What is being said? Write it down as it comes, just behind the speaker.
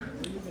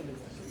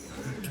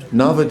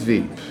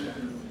Navadvip.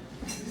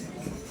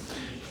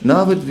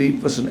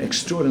 Navadvip was an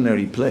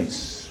extraordinary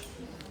place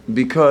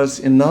because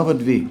in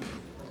Navadvip,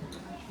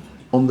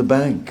 on the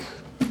bank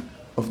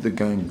of the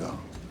Ganga,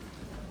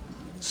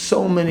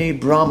 so many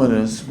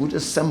brahmanas would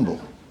assemble.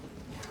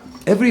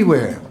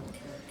 Everywhere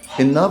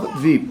in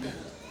Navadvip,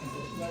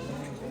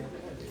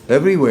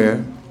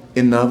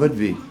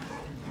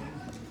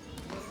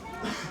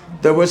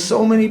 there were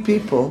so many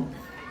people,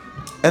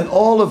 and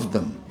all of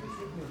them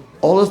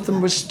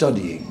were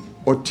studying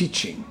or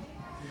teaching,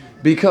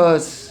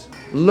 because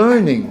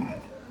learning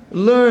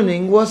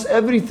was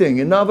everything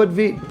in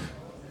Navadvip.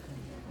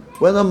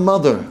 When a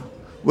mother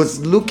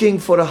was looking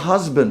for a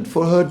husband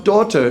for her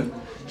daughter,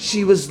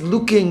 she was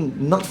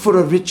looking not for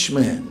a rich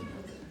man.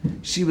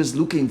 She was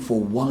looking for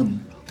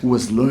one who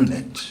was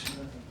learned.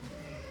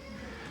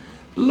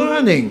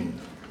 Learning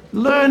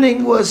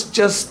was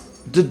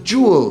just the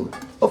jewel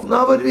of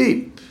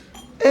Navadvip.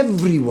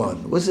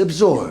 Everyone was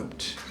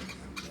absorbed.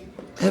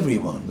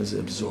 Everyone was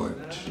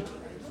absorbed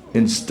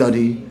in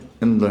study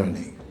and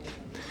learning.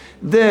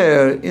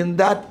 There, in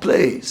that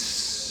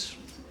place,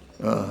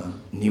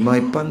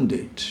 Nimai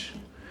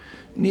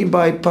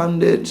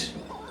Pandit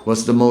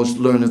was the most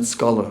learned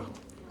scholar.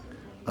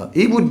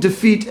 He would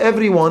defeat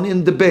everyone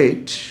in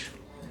debate,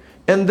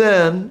 and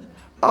then,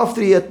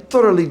 after he had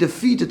thoroughly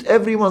defeated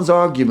everyone's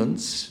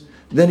arguments,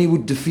 then he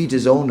would defeat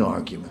his own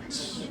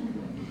arguments.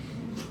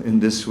 In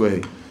this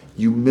way,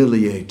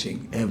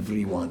 humiliating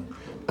everyone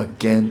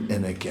again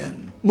and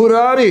again.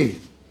 Murari!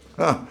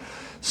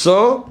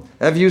 So,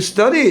 have you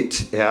studied?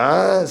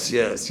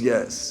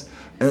 Yes.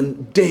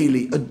 And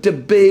daily a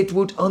debate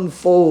would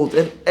unfold,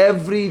 and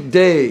every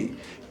day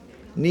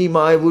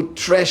Nimai would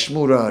trash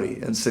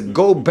Murari and said,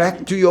 go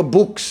back to your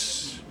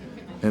books.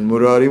 And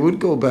Murari would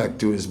go back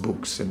to his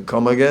books and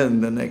come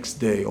again the next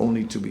day,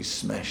 only to be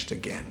smashed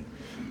again,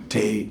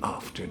 day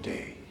after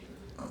day.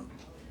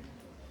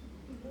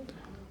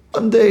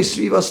 One day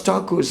Srivas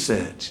Thakur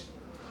said,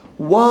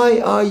 why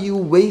are you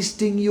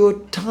wasting your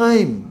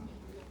time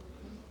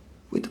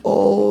with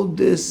all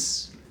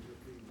this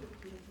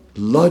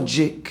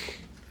logic,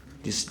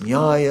 this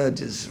nyaya,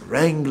 this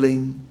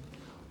wrangling?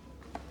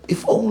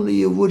 If only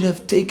you would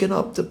have taken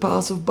up the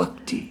path of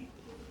bhakti.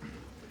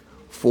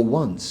 For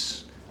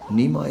once,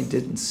 Nimai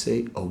didn't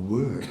say a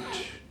word.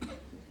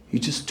 He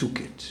just took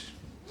it.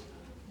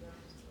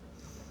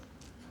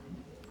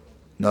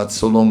 Not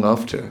so long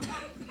after,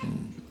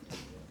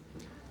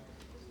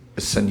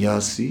 a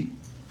sannyasi,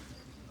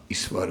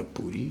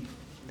 Iswarapuri,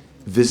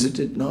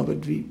 visited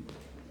Navadvip.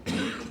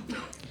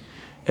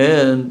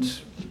 And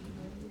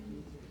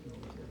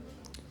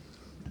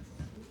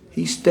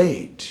he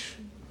stayed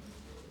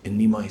in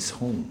Nimai's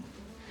home.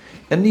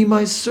 And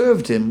Nimai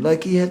served him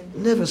like he had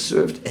never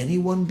served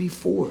anyone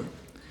before.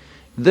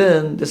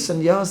 Then the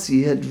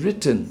sannyasi had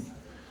written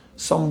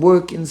some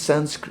work in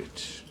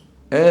Sanskrit.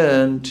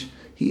 And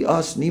he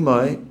asked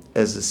Nimai,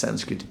 as a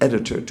Sanskrit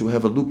editor, to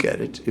have a look at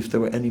it if there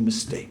were any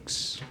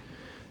mistakes.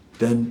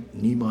 Then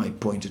Nimai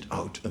pointed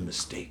out a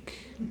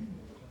mistake.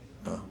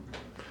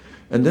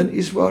 And then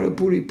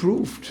Iswarapuri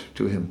proved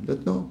to him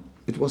that no,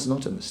 it was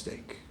not a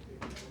mistake.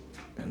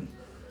 And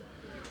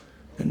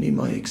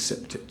Nimai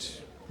accepted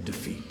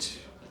defeat.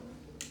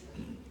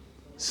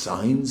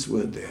 Signs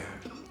were there.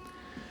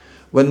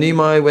 When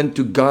Nimai went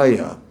to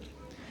Gaya,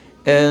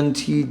 and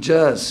he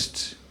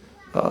just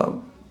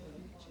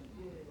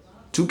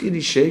took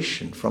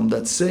initiation from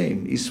that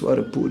same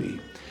Iswarapuri.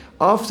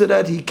 After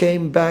that, he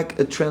came back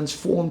a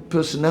transformed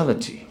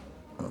personality.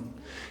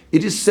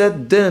 It is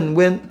said then,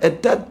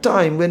 at that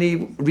time, when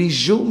he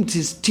resumed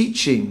his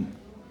teaching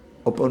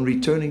upon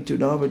returning to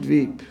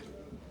Navadvip,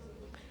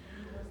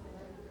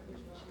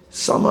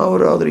 somehow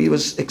or other he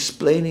was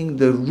explaining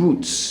the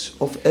roots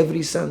of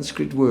every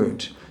Sanskrit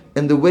word.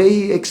 And the way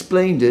he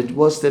explained it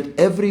was that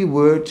every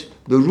word,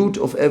 the root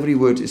of every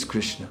word is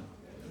Krishna.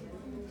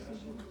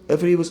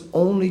 He was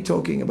only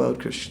talking about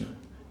Krishna.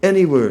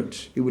 Any word,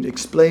 he would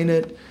explain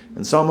it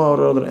and somehow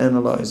or other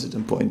analyze it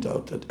and point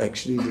out that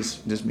actually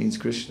this means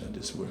Krishna,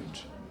 this word.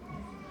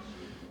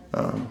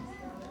 And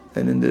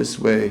in this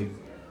way,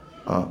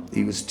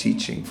 he was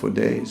teaching for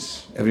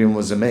days. Everyone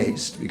was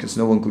amazed because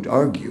no one could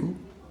argue.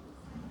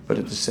 But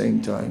at the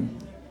same time,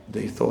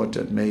 they thought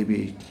that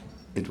maybe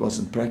it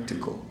wasn't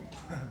practical.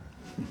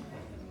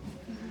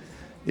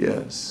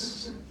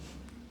 Yes.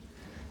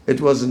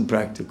 It wasn't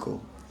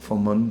practical for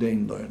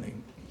mundane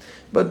learning.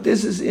 But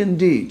this is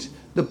indeed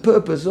the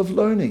purpose of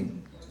learning.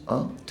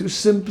 To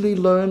simply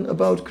learn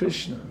about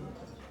Krishna.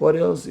 What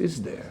else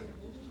is there?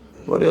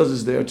 What else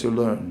is there to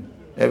learn?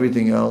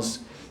 Everything else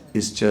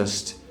is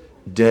just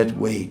dead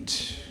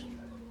weight.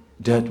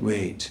 Dead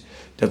weight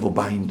that will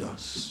bind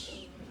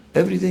us.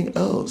 Everything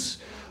else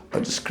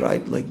are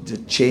described like the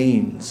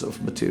chains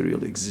of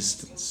material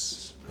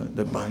existence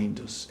that bind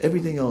us.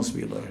 Everything else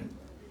we learn.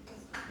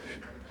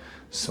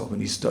 So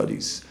many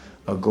studies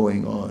are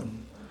going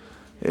on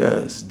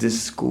Yes,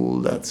 this school,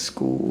 this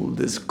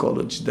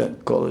college,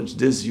 that college,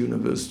 this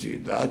university,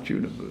 that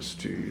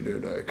university,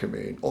 I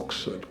mean,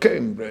 Oxford,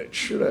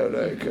 Cambridge,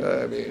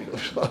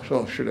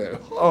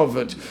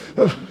 Harvard.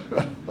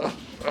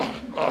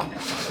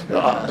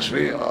 Yes,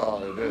 we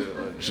are.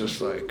 It's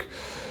just like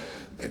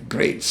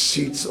great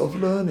seats of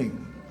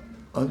learning.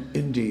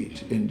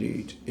 Indeed,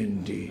 indeed,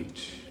 indeed.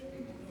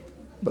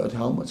 But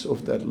how much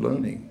of that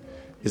learning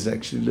is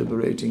actually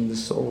liberating the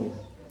soul?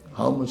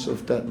 How much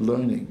of that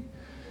learning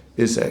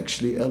is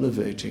actually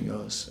elevating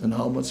us, and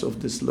how much of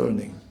this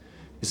learning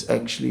is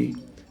actually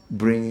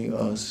bringing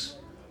us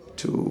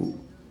to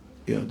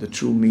the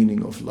true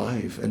meaning of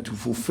life and to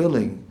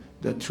fulfilling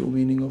that true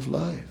meaning of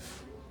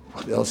life?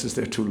 What else is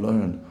there to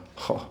learn?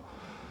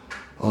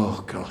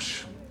 Oh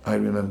gosh, I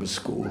remember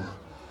school.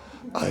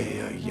 I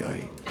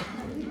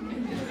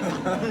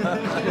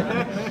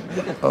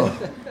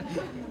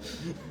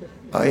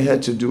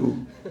had to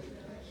do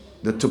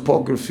the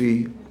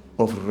topography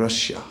of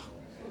Russia,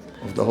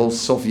 of the whole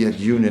Soviet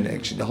Union,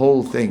 actually, the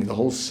whole thing, the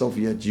whole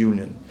Soviet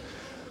Union.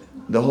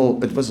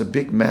 It was a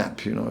big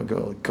map, I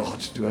go,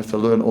 God, do I have to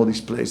learn all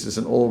these places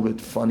and all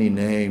with funny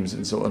names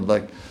and so on.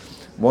 Like,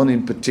 one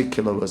in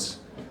particular was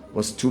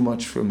too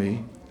much for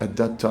me. At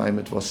that time,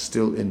 it was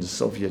still in the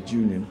Soviet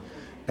Union,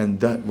 and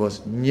that was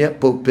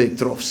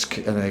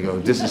Dnepropetrovsk. And I go,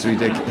 this is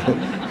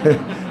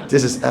ridiculous.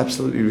 This is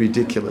absolutely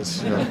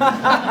ridiculous.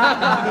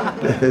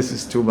 This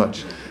is too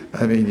much.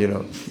 I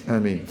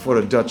mean, for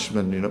a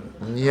Dutchman,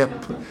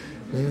 Dniepo.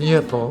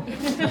 You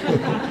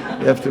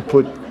have to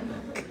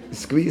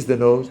squeeze the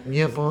nose,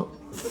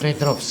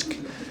 Dnepropetrovsk.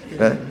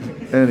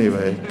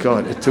 Anyway,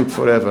 God, it took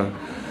forever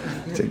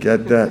to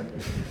get that.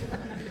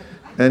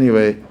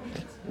 Anyway,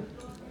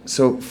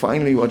 so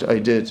finally what I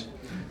did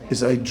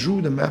is I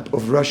drew the map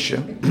of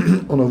Russia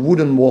on a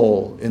wooden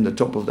wall in the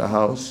top of the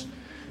house,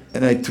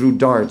 and I threw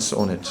darts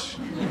on it.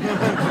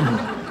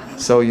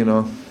 So,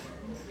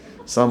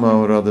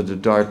 somehow or other the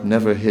dart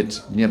never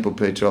hit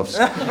Dnepropetrovsk.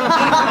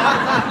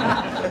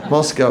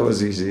 Moscow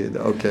was easy.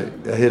 Okay,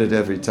 I hit it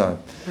every time.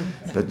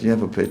 But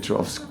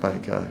Dnepropetrovsk, my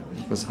God,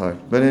 it was hard.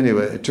 But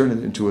anyway, I turned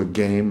it into a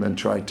game and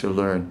tried to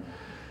learn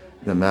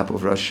the map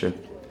of Russia.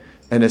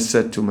 And I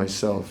said to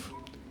myself,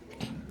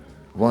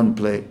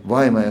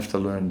 why am I have to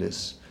learn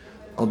this?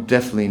 I'll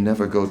definitely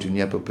never go to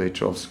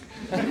Dnepropetrovsk.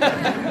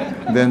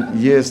 Then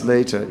years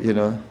later,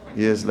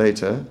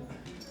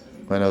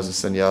 when I was a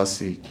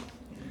sannyasi,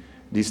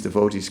 these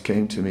devotees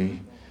came to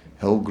me,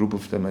 a whole group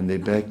of them, and they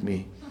begged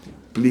me,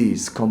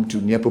 please come to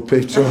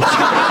Dnepropetrovsk.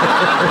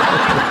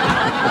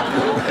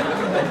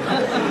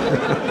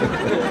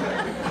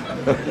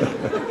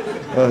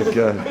 Oh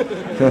God.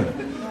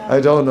 I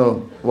don't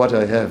know what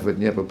I have with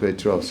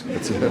Dnepropetrovsk,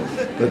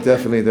 but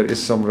definitely there is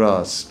some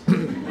ras.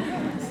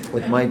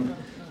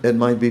 It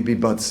might be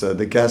Bibatsa,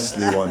 the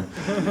ghastly one.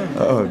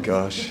 Oh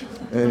gosh.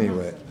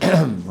 Anyway,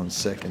 1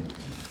 second.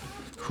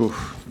 Whew.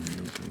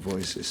 My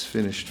voice is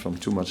finished from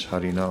too much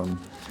Harinam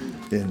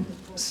in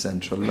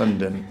central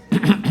London.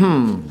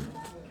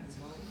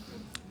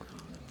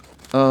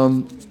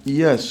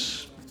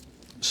 Yes.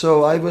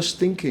 So I was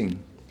thinking,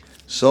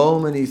 so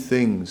many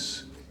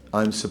things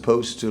I'm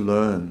supposed to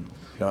learn.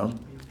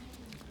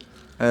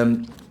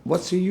 And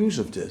what's the use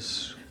of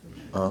this?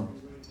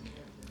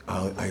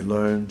 I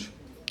learned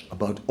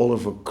about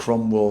Oliver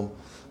Cromwell.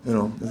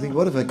 I think,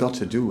 what have I got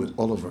to do with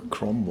Oliver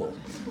Cromwell?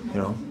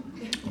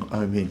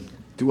 I mean,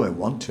 do I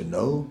want to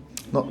know?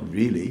 Not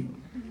really.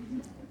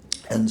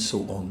 And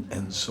so on,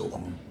 and so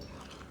on.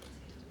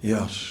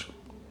 Yes,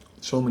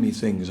 so many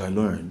things I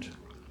learned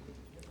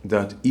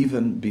that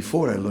even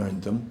before I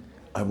learned them,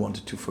 I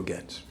wanted to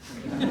forget.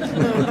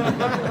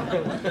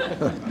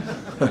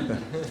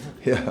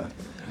 Yeah.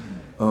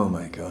 Oh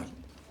my God.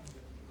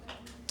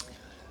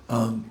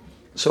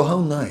 So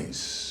how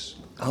nice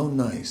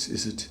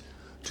is it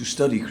to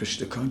study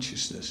Krishna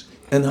consciousness?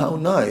 And how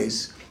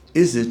nice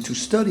is it to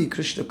study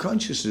Krishna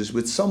consciousness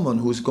with someone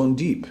who's gone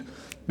deep?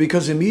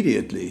 Because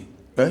immediately,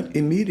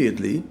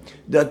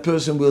 that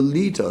person will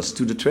lead us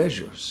to the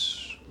treasures.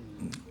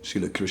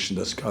 Srila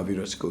Krishnadas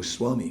Kaviraj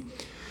Goswami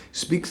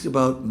speaks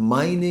about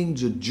mining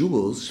the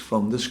jewels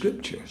from the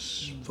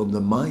scriptures, from the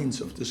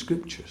mines of the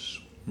scriptures.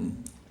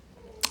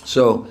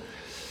 So,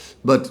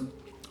 but,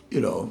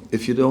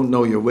 if you don't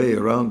know your way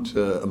around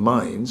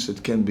mines,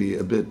 it can be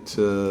a bit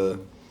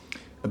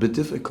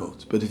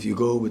difficult. But if you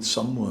go with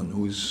someone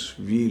who's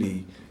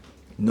really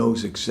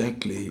knows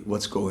exactly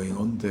what's going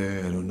on there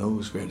and who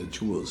knows where the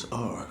jewels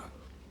are,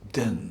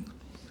 then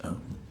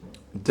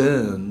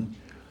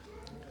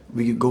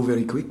we go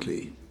very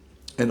quickly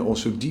and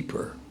also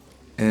deeper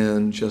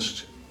and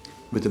just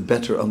with a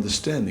better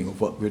understanding of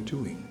what we're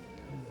doing.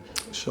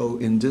 So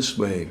in this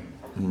way,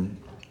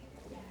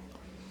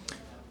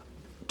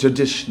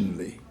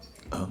 traditionally,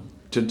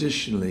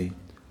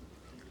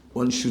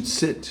 one should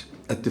sit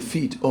at the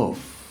feet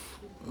of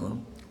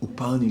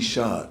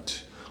Upanishad.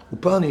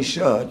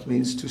 Upanishad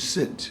means to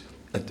sit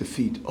at the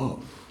feet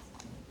of.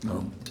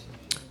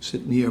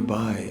 Sit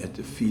nearby at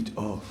the feet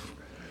of.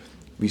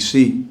 We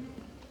see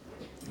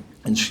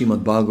in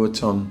Srimad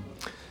Bhagavatam,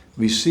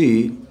 we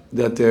see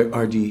that there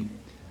are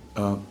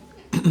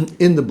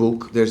in the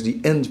book, there's the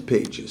end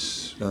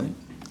pages, right?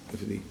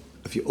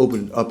 If you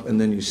open it up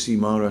and then you see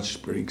Maharaj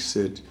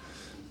Pariksit,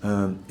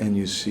 and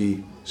you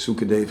see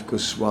Sukadeva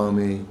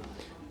Goswami,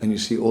 and you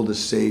see all the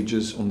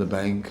sages on the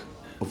bank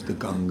of the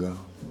Ganga.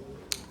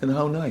 And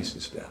how nice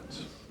is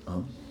that?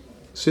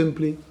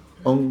 Simply,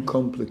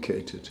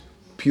 uncomplicated,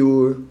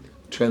 pure,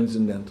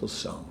 transcendental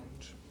sound.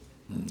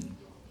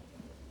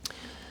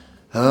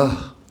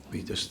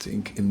 We just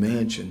think,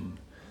 imagine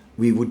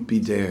we would be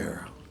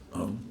there.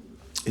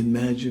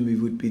 Imagine we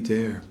would be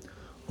there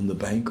on the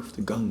bank of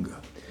the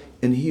Ganga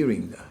and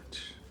hearing that.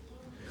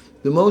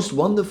 The most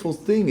wonderful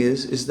thing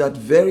is that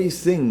very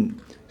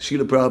thing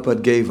Srila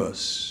Prabhupada gave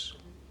us,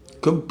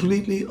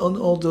 completely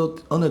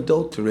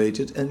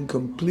unadulterated and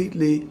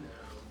completely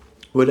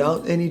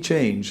without any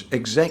change,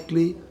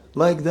 exactly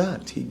like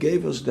that. He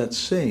gave us that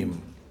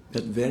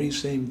very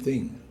same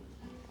thing.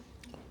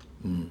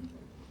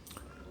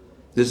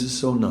 This is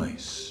so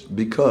nice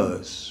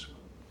because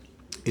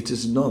it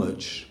is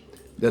knowledge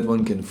that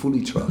one can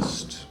fully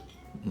trust.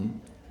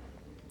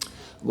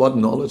 What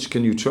knowledge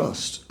can you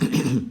trust?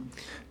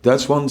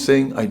 That's one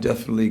thing I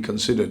definitely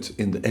considered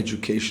in the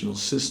educational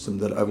system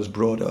that I was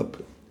brought up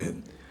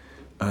in.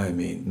 I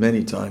mean,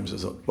 many times I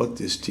thought, what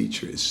this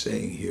teacher is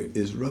saying here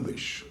is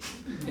rubbish.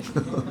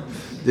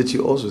 Did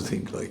you also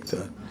think like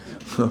that?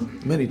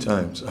 Many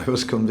times I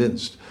was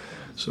convinced.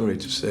 Sorry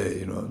to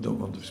say, I don't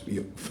want to be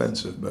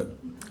offensive, but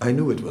I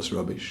knew it was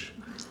rubbish.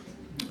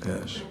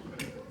 Yes.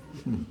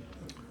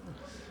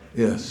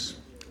 Yes.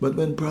 But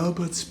when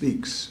Prabhupada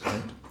speaks,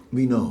 right,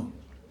 we know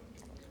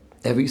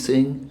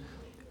everything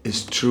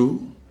is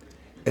true,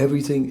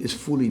 everything is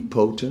fully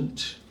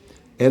potent,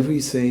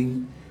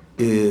 everything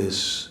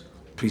is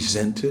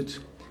presented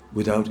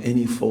without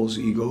any false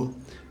ego,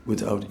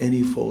 without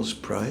any false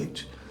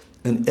pride,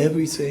 and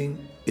everything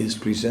is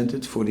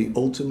presented for the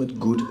ultimate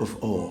good of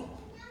all.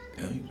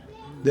 Right?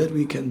 That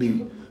we can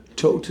be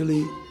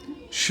totally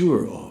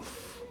sure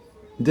of.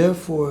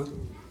 Therefore,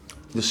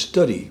 the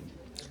study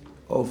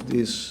of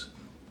this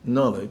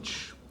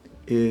knowledge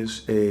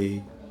is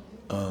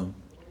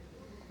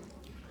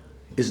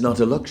not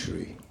a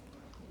luxury.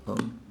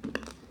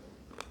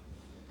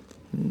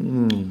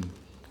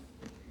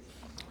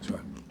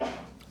 Sorry,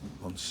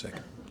 1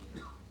 second.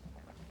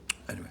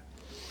 Anyway,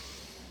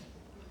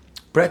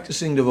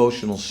 practicing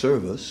devotional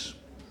service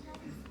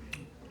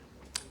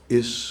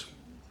is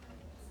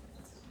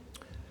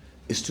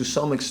to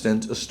some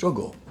extent a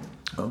struggle.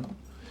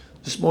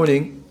 This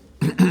morning,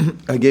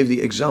 I gave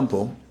the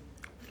example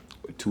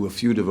to a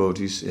few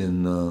devotees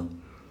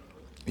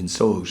in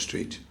Soho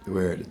Street,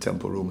 where the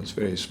temple room is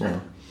very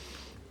small,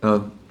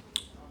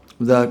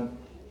 that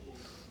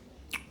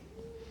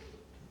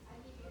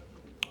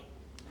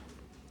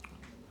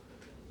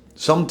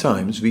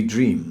sometimes we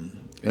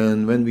dream,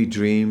 and when we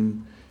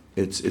dream,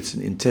 it's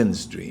an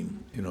intense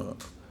dream.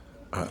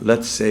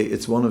 Let's say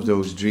it's one of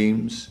those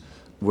dreams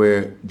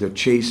where they're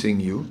chasing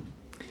you,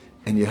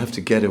 and you have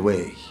to get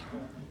away,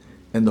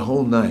 and the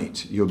whole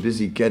night you're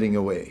busy getting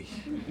away,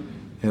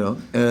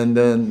 and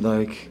then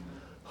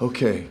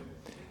okay.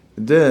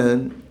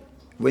 Then,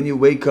 when you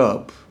wake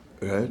up,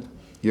 right,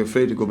 you're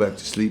afraid to go back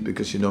to sleep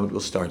because it will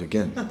start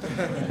again.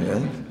 Yeah?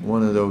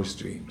 One of those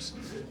dreams.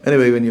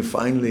 Anyway, when you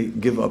finally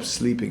give up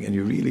sleeping and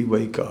you really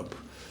wake up,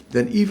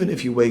 then even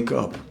if you wake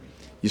up,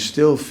 you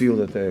still feel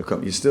that they're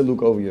coming. You still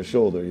look over your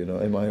shoulder,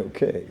 am I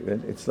okay?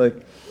 Right? It's like,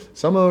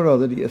 somehow or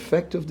other, the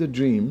effect of the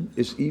dream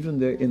is even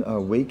there in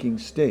our waking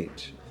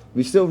state.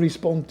 We still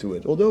respond to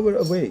it, although we're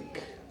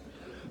awake.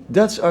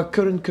 That's our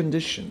current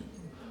condition.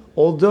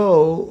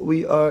 Although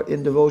we are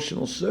in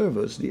devotional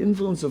service, the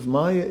influence of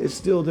Maya is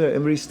still there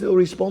and we still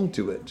respond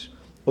to it.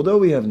 Although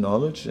we have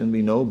knowledge and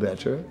we know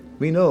better,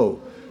 we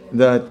know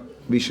that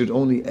we should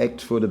only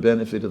act for the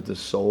benefit of the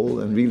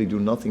soul and really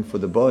do nothing for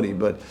the body,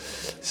 but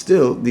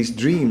still, these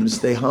dreams,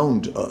 they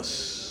hound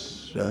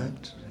us,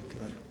 right?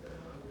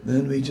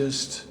 Then we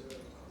just,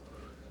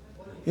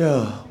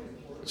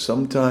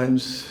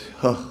 sometimes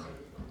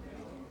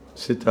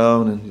sit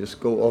down and just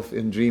go off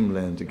in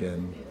dreamland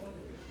again.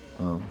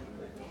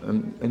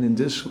 And in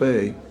this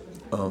way,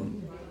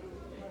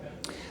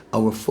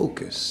 our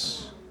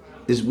focus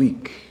is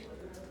weak.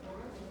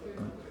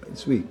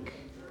 It's weak.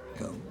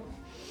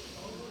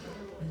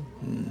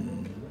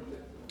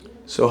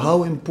 So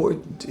how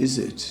important is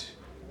it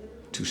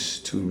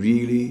to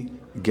really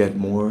get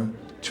more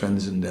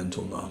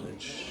transcendental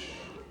knowledge?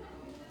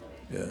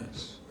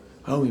 Yes.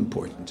 How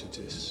important it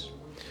is.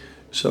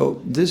 So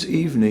this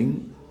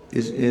evening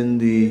is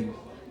the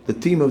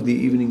theme of the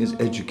evening is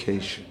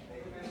education.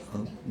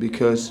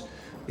 Because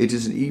it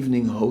is an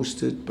evening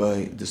hosted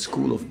by the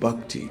School of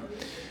Bhakti.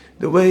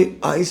 The way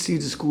I see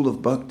the School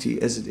of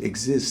Bhakti as it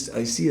exists,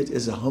 I see it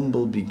as a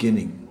humble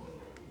beginning.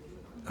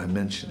 I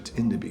mentioned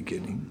in the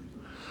beginning.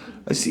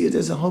 I see it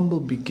as a humble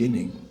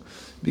beginning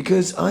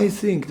because I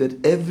think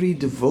that every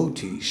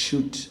devotee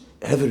should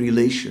have a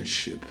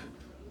relationship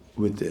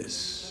with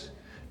this.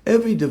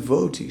 Every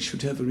devotee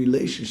should have a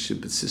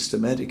relationship with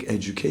systematic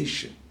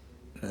education.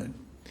 Right?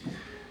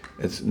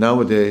 It's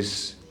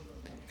nowadays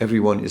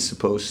everyone is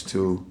supposed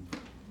to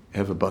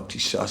have a Bhakti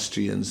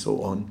Shastri and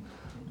so on.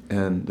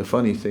 And the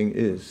funny thing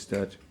is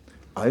that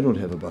I don't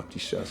have a Bhakti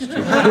Shastri.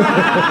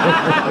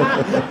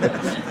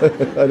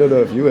 I don't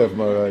know if you have,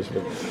 Maharaj,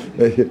 but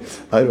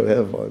I don't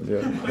have one.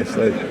 Yeah.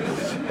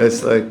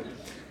 It's like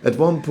at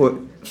one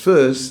point,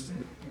 first,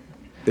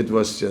 it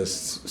was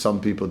just some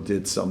people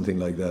did something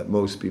like that.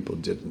 Most people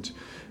didn't.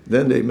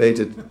 Then they made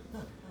it.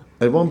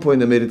 At one point,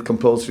 they made it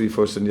compulsory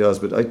for sannyas,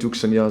 but I took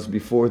sannyas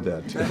before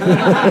that.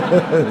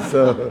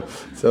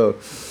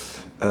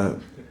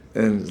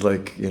 And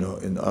like,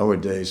 in our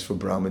days for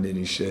Brahmin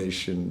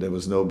initiation, there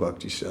was no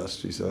Bhakti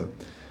Shastri, so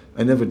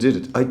I never did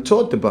it. I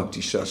taught the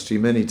Bhakti Shastri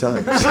many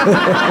times.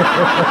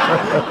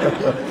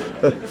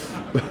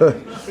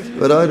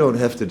 but I don't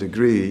have the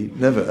degree.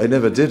 I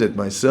never did it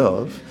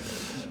myself,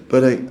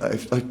 but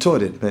I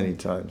taught it many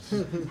times.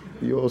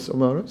 You also,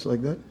 Maharaj,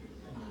 like that?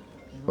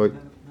 Or,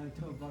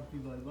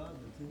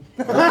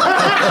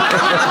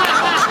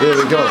 here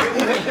we go.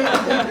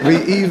 We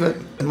even,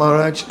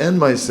 Maharaj and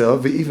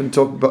myself, we even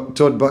taught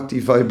Bhakti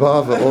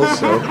Vaibhava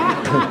also.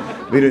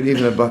 We don't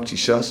even have Bhakti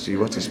Shastri.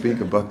 What to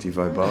speak of Bhakti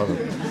Vaibhava?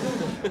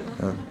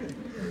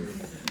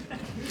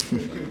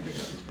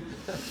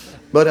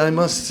 But I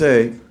must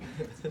say,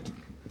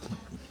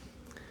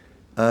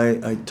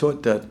 I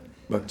taught that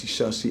Bhakti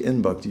Shastri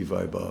and Bhakti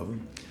Vaibhava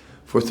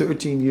for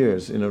 13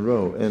 years in a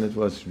row, and it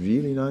was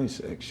really nice,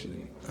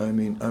 actually. I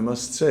mean, I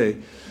must say,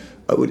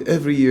 I would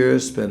every year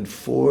spend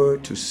 4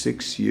 to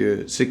 6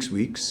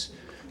 weeks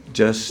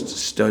just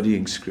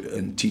studying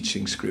and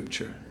teaching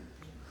scripture.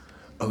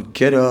 I would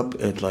get up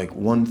at like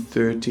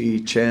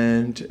 1:30,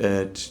 chant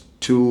at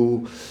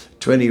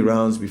 20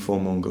 rounds before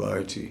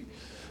Mangalarti,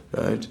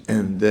 right?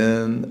 And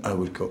then I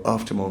would go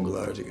after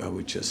Mangalarti. I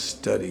would just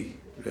study,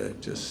 right?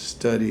 Just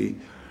study,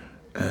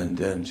 and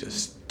then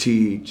just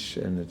teach,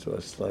 and it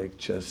was like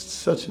just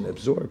such an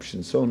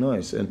absorption, so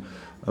nice. And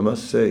I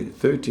must say,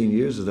 13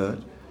 years of that,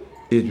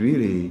 it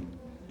really,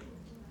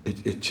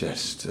 it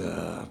just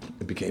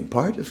it became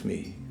part of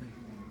me.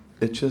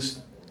 It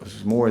just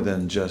was more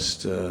than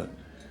just an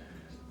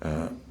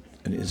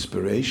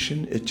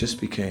inspiration. It just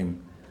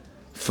became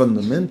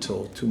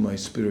fundamental to my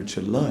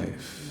spiritual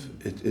life.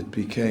 It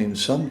became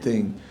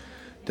something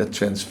that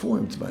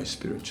transformed my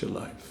spiritual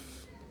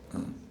life.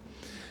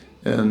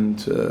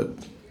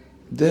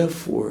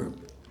 Therefore,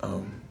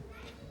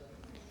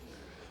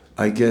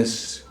 I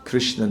guess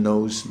Krishna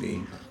knows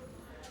me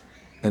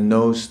and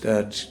knows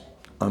that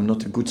I'm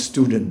not a good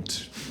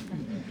student,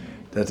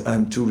 that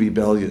I'm too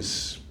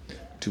rebellious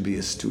to be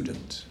a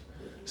student.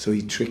 So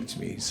he tricked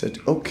me. He said,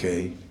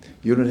 okay,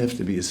 you don't have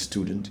to be a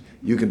student,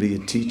 you can be a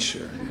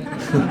teacher.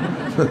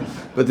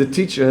 But the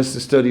teacher has to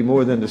study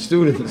more than the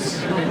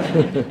students.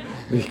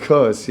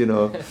 Because, you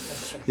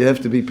have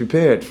to be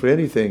prepared for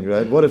anything,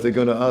 right? What if they're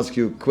going to ask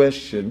you a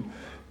question?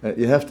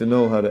 You have to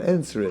know how to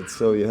answer it.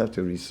 So you have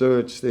to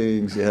research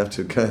things, you have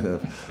to kind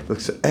of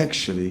look. So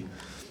actually,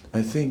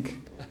 I think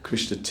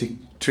Krishna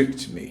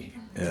tricked me.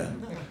 Yeah.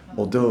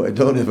 Although I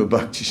don't have a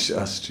Bhakti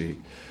Shastri,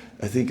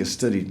 I think I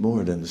studied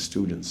more than the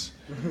students.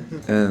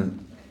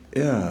 And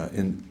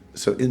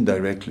so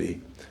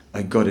indirectly,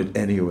 I got it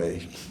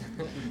anyway.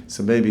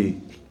 So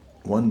maybe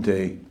one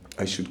day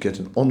I should get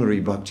an honorary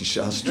Bhakti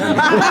Shastri.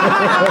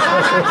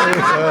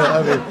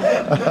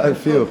 I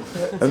feel,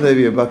 and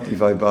maybe a Bhakti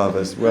Vaibhava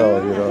as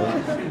well,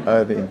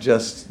 I mean,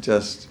 just,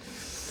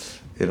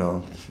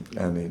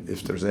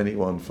 if there's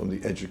anyone from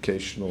the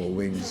educational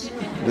wings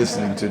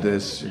listening to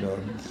this,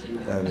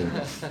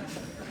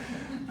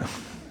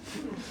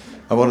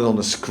 I want it on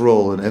a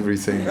scroll and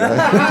everything,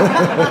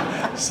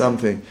 right?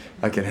 Something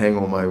I can hang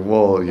on my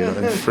wall,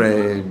 and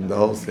frame the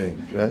whole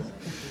thing, right?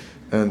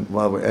 And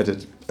while we're at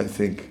it, I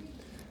think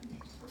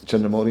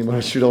Chandramani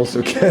Maharaj should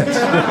also get.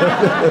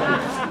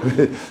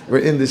 We're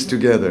in this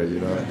together,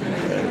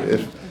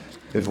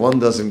 If one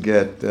doesn't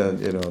get, then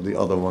the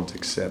other won't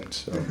accept.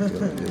 So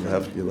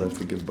you'll have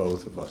to give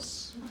both of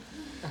us.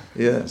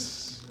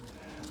 Yes,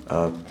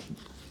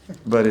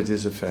 but it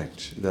is a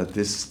fact that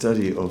this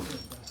study of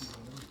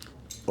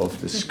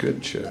the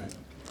scripture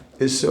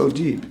is so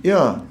deep.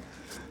 Yeah,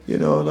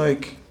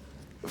 like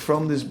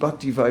from this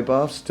Bhakti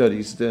Vaibhav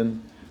studies,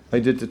 then I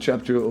did the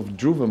chapter of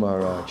Dhruva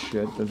Maharaj.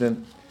 Yeah? And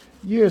then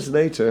years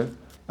later,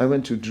 I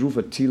went to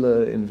Dhruva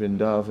Tila in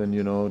Vrindavan,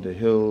 the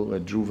hill where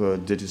Dhruva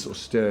did his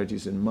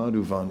austerities in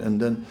Madhuvan. And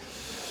then,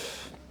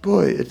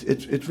 boy,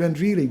 it went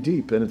really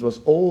deep. And it was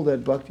all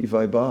that Bhakti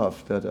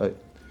Vaibhav that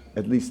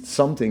at least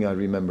something I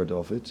remembered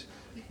of it,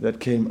 that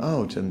came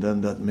out. And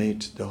then that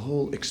made the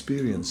whole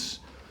experience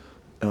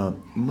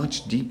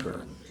much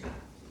deeper.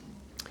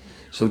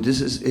 So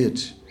this is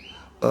it.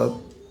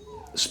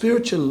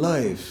 Spiritual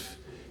life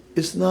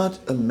is not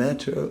a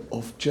matter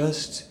of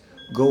just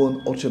go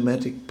on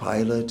automatic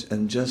pilot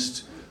and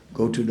just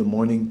go to the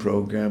morning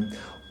program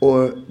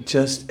or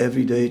just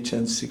every day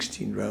chant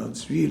 16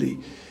 rounds. Really,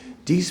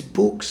 these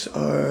books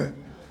are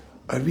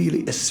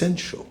really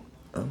essential.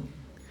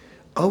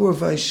 Our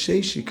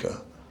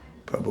Vaisheshika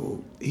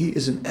Prabhu, he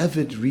is an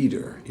avid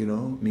reader,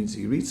 means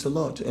he reads a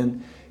lot.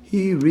 And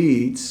he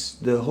reads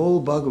the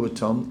whole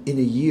Bhagavatam in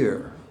a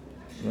year.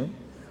 Right?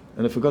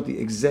 And I forgot the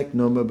exact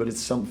number, but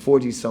it's some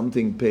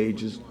 40-something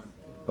pages.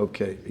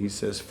 Okay, he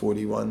says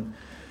 41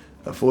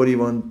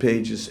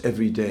 pages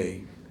every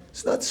day.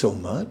 It's not so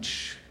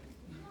much.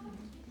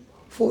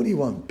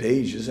 41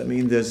 pages. I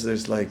mean,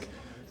 there's like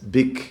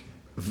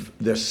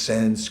there's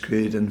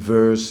Sanskrit and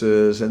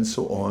verses and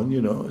so on.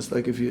 It's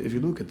like if you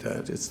look at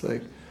that, it's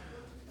like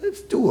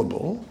it's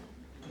doable.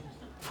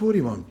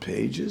 41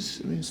 pages.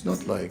 I mean, it's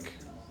not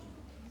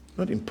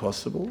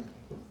impossible.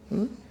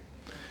 Huh?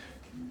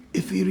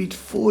 If we read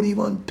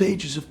 41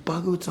 pages of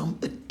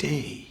Bhagavatam a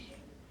day,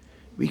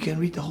 we can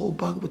read the whole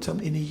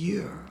Bhagavatam in a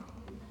year.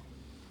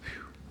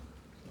 Whew.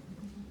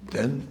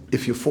 Then,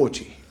 if you're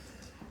 40,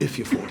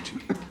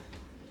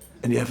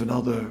 and you have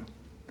another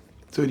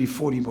 30,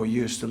 40 more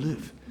years to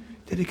live,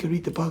 then you can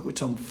read the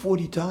Bhagavatam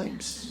 40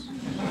 times.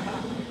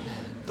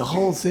 The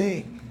whole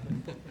thing.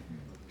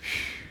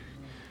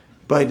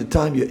 By the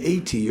time you're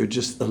 80, you're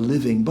just a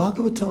living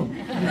Bhagavatam.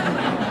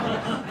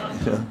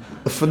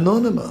 A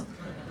phenomenon.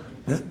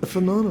 A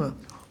phenomenon.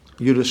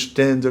 You're a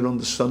standard on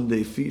the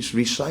Sunday feast,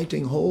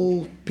 reciting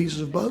whole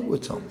pieces of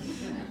Bhagavatam.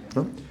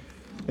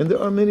 And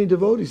there are many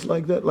devotees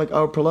like that, like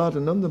our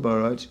Prahladananda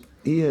Maharaj.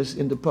 He has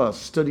in the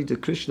past studied the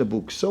Krishna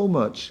book so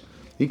much,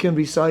 he can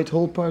recite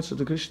whole parts of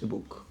the Krishna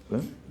book.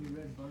 Right? He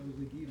read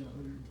Bhagavad Gita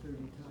 130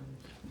 times.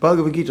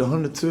 Bhagavad Gita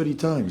 130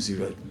 times he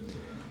read.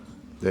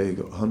 There you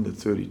go,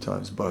 130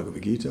 times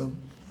Bhagavad Gita.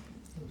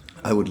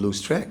 I would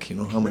lose track,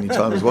 how many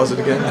times was it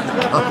again?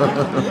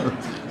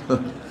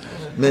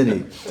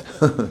 Many.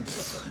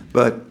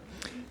 But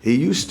he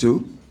used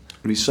to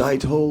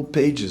recite whole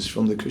pages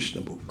from the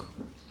Krishna book.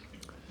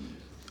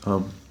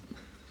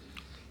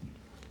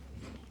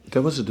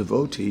 There was a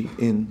devotee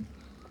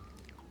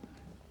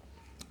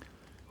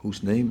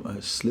whose name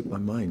slipped my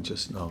mind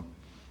just now.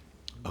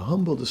 A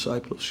humble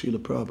disciple of Srila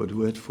Prabhupada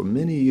who had for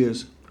many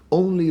years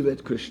only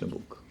read Krishna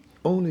book.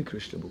 Only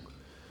Krishna book.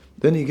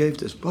 Then he gave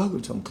this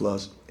Bhagavatam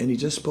class and he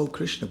just spoke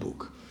Krishna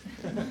book.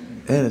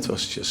 And it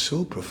was just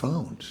so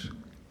profound.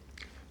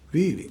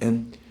 Really.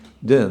 And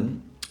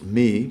then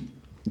me,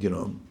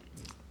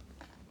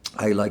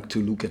 I like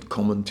to look at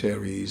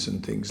commentaries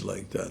and things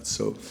like that.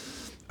 So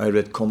I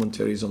read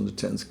commentaries on the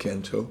 10th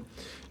canto.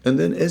 And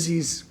then as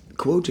he's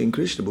quoting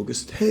Krishna book, I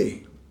said,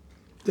 hey,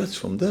 that's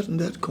from that and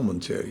that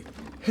commentary.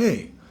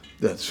 Hey,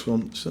 that's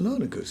from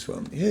Sanatana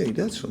Goswami. Hey,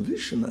 that's from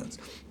Vishwanath.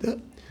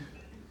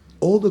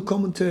 All the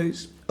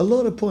commentaries, a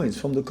lot of points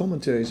from the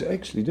commentaries are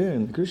actually there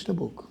in the Krishna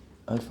book,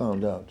 I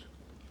found out.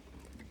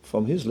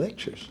 From his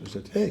lectures. I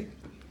said, hey,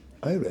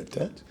 I read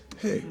that.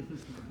 Hey.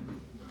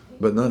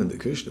 But not in the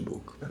Krishna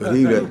book. But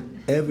he read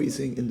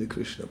everything in the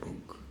Krishna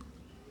book.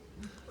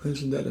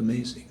 Isn't that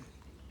amazing?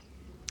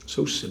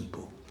 So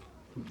simple.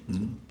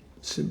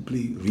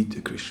 Simply read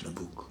the Krishna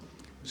book.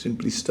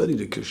 Simply study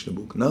the Krishna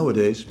book.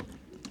 Nowadays,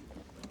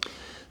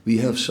 we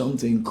have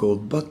something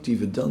called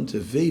Bhaktivedanta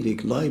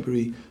Vedic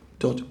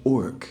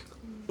Library.org.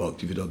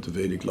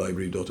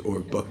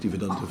 Bhaktivedantavedic.org,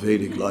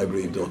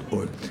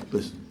 Bhaktivedantavedic.org.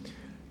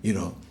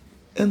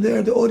 And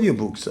there the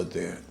audiobooks are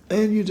there.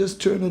 And you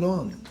just turn it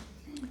on.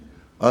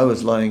 I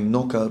was lying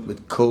knockout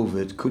with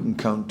COVID, couldn't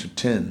count to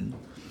 10,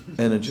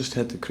 and I just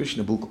had the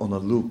Krishna book on a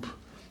loop.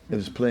 It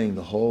was playing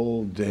the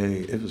whole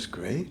day. It was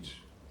great.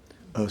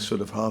 I was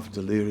sort of half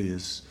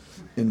delirious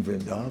in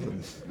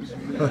Vrindavan.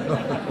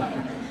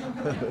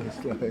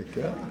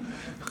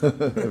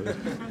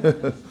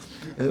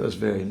 It was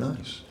very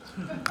nice.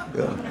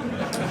 Yeah.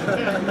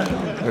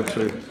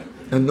 Actually.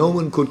 And no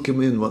one could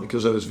come in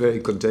because I was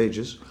very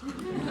contagious.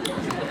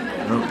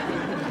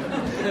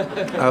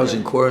 I was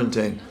in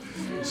quarantine.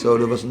 So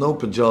there was no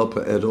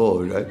pajalpa at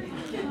all, right?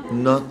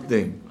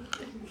 Nothing.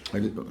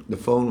 The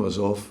phone was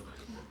off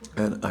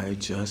and I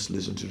just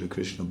listened to the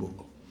Krishna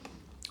book.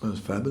 It was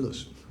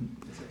fabulous.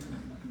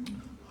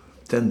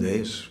 10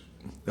 days.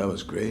 That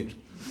was great.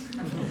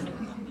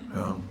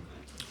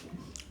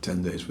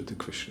 10 days with the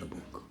Krishna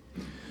book.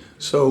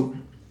 So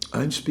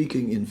I'm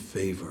speaking in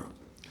favor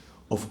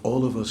of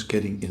all of us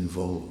getting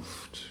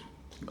involved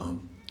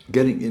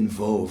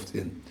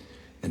in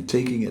and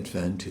taking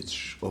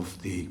advantage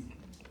of the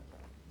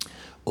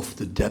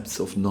depth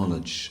of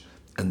knowledge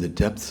and the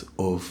depth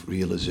of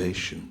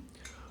realization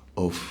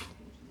of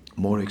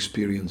more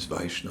experienced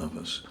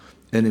Vaishnavas.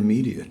 And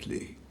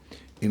immediately,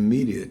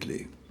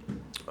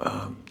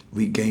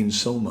 we gain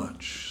so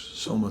much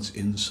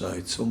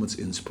insight, so much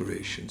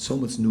inspiration, so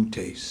much new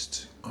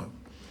taste.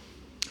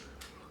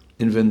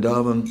 In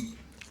Vrindavan,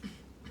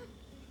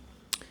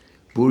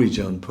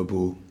 Burijan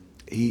Prabhu,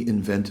 he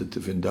invented the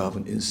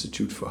Vrindavan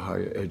Institute for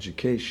Higher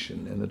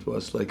Education, and it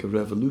was like a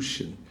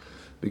revolution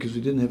because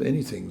we didn't have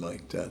anything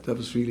like that. That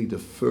was really the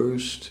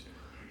first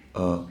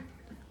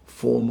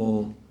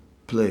formal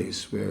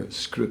place where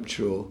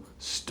scriptural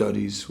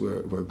studies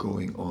were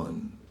going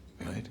on,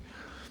 right?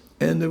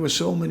 And there were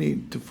so many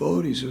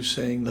devotees who were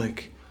saying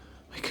like,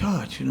 my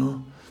God,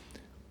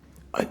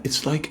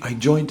 it's like I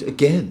joined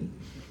again.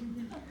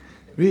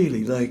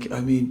 Really,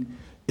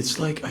 it's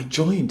like I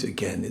joined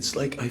again. It's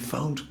like I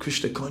found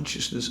Krishna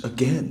consciousness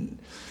again.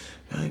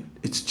 Right?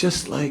 It's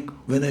just like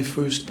when I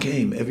first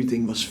came,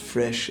 everything was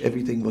fresh,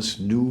 everything was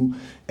new,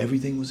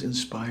 everything was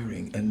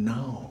inspiring. And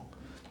now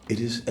it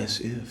is as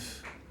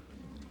if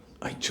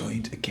I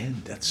joined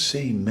again. That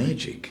same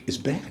magic is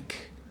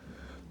back.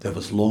 That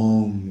was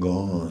long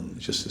gone,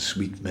 just a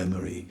sweet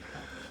memory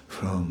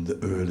from the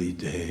early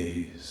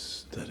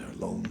days that are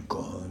long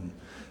gone.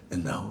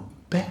 And now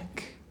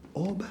back,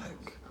 all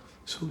back.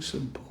 So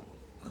simple,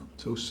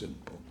 so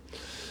simple.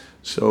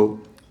 So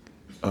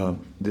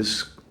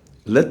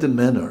let the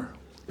manor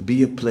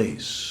be a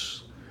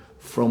place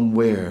from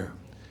where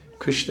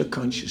Krishna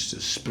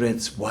consciousness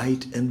spreads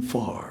wide and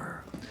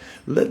far.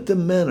 Let the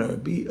manor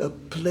be a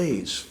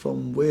place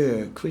from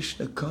where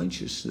Krishna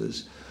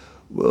consciousness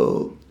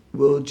will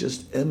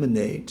just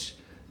emanate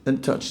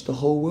and touch the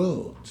whole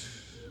world.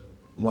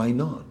 Why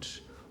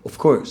not? Of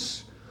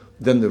course,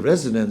 then the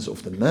residents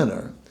of the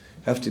manor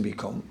have to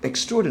become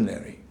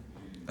extraordinary.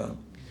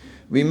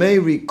 We may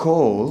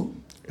recall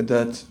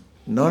that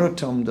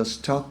Narottam Das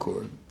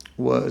Thakur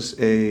was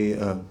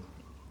an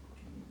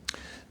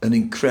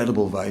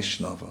incredible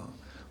Vaishnava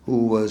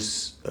who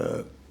was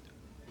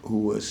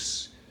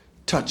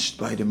touched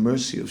by the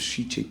mercy of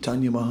Sri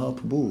Chaitanya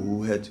Mahaprabhu,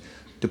 who had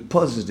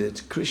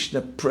deposited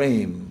Krishna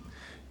Prem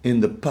in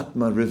the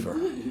Padma river.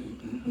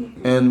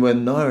 And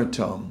when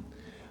Narottam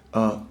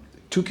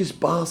took his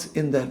bath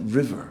in that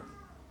river,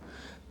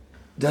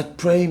 that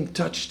Prem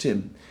touched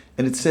him,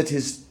 and it said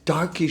his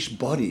darkish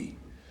body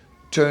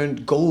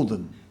turned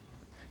golden,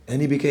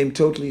 and he became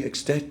totally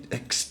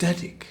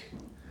ecstatic.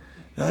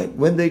 Right?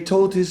 When they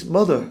told his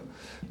mother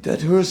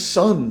that her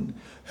son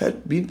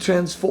had been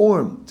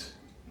transformed,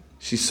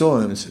 she saw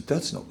him and said,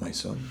 "That's not my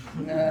son.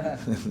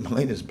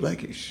 Mine is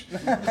blackish.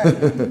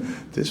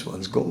 This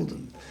one's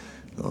golden.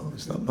 No,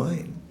 it's not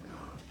mine."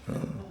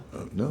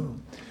 No.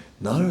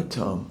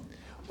 Narottam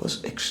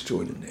was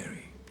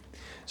extraordinary.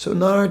 So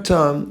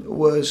Narottam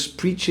was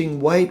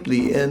preaching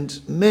widely, and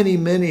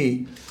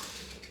many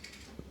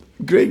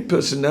great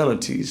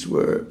personalities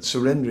were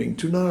surrendering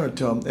to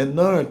Narottam. And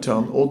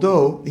Narottam,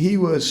 although he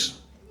was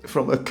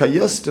from a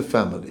Kayastha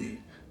family,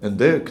 and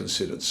they're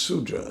considered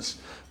Sudras,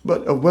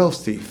 but a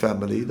wealthy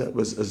family, that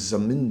was a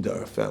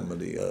Zamindar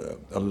family, a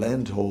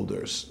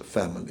landholder's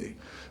family,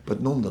 but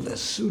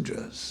nonetheless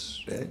Sudras,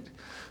 right?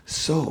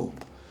 So,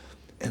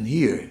 and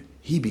here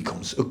he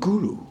becomes a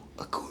guru.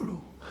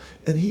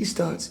 And he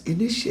starts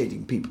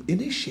initiating people.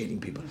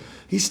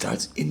 He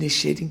starts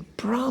initiating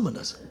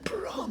brahmanas.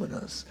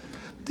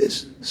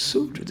 This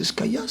sutra, this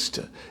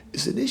Kayastha,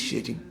 is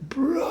initiating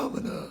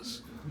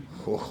brahmanas.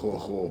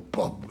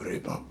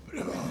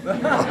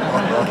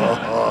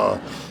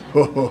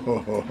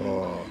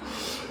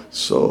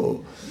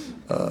 So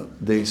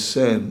they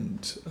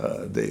send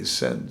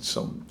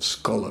some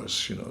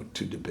scholars,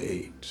 to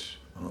debate.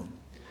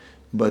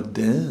 But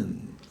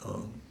then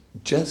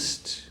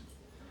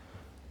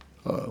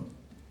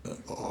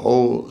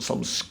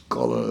some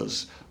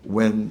scholars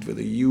went with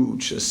a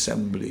huge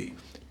assembly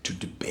to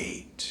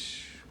debate.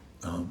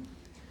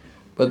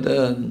 But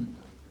then,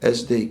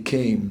 as they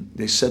came,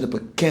 they set up a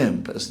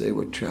camp as they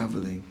were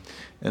traveling,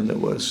 and there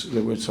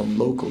were some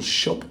local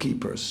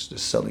shopkeepers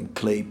selling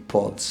clay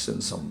pots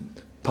and some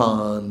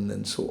pan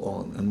and so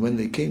on. And when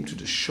they came to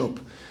the shop,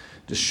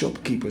 the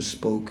shopkeepers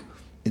spoke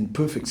in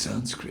perfect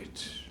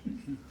Sanskrit,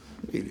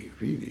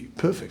 really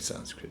perfect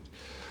Sanskrit.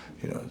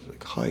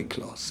 Like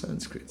high-class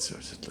Sanskrit. So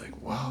it's like,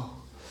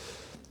 wow,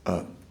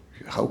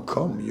 how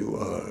come you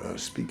are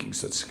speaking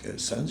such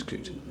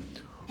Sanskrit?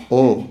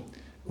 Oh,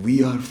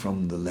 we are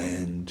from the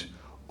land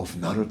of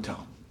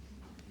Narottam.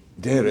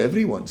 There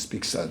everyone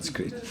speaks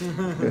Sanskrit.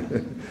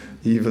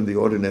 Even the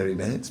ordinary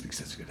man speaks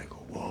Sanskrit. I go,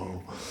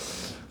 whoa.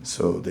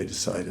 So they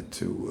decided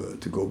to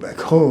go back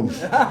home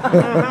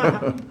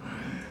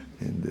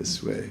in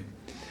this way.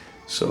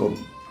 So,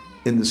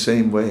 in the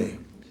same way,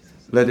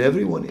 let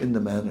everyone in the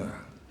manor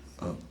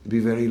be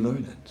very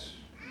learned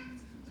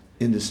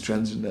in this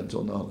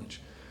transcendental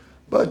knowledge.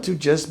 But to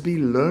just be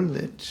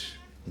learned,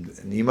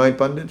 Nimai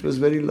Pandit was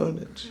very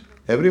learned.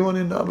 Everyone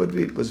in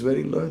Navadvip was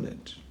very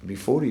learned.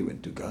 Before he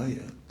went to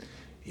Gaya,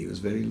 he was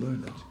very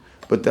learned.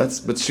 But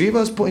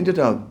Srivas pointed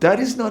out, that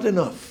is not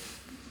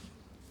enough.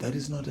 That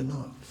is not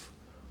enough.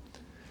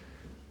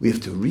 We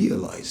have to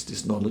realize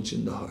this knowledge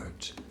in the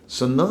heart.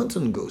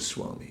 Sanatana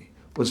Goswami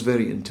was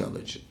very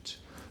intelligent.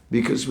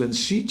 Because when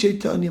Sri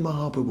Chaitanya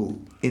Mahaprabhu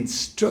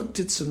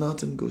instructed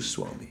Sanatana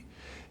Goswami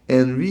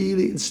and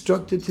really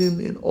instructed him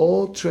in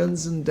all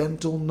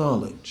transcendental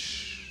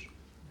knowledge,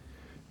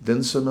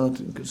 then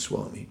Sanatana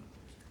Goswami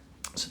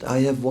said,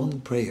 "I have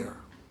one prayer."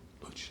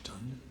 Lord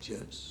Chaitanya,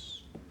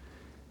 yes.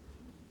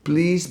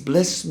 "Please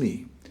bless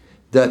me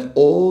that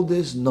all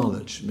this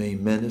knowledge may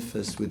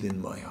manifest within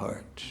my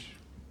heart."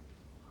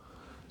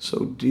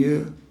 So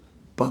dear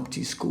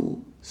Bhakti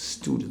school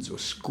students, or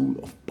school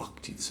of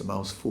Bhakti, it's a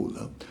mouthful,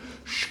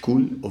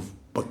 School of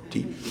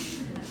Bhakti.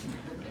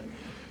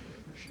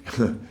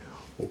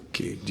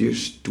 Okay, dear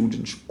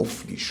students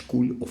of the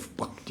School of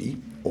Bhakti,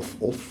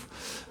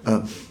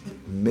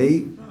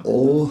 may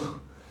all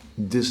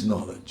this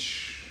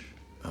knowledge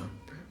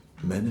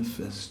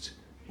manifest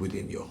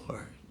within your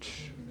heart.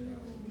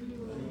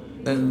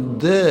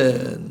 And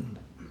then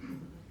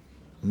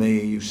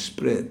may you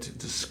spread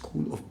the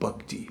School of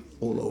Bhakti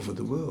all over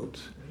the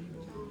world.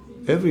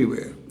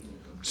 Everywhere.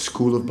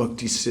 School of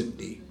Bhakti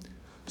Sydney.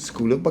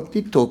 School of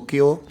Bhakti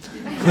Tokyo.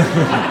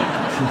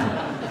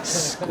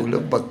 School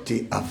of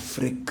Bhakti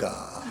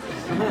Africa.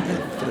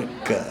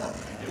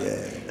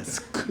 Yes.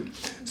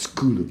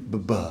 School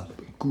of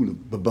Bhakti.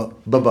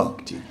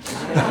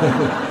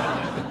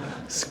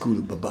 School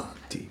of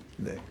Bhakti.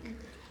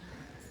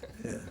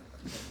 Yeah.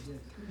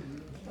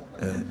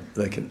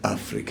 Like in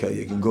Africa,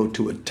 you can go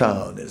to a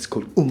town and it's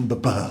called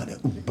Umbabada.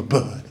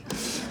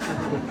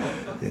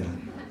 Yeah.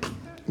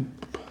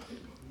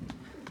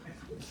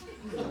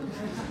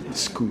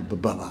 School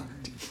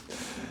Bhakti.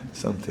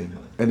 Something.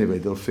 Anyway,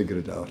 they'll figure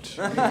it out.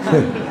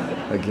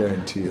 I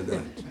guarantee you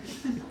that.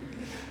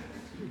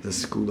 The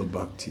School of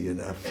Bhakti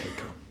in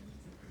Africa.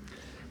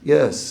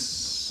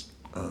 Yes,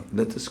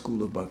 let the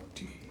School of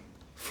Bhakti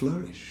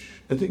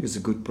flourish. I think it's a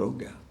good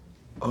program.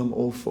 I'm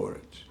all for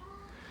it.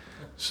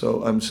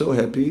 So I'm so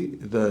happy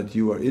that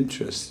you are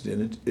interested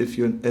in it. If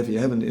you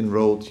haven't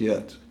enrolled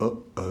yet,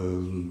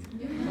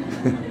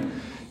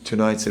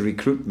 tonight's a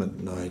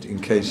recruitment night, in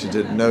case you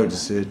didn't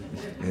notice it.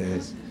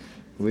 Yes.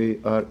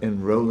 We are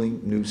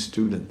enrolling new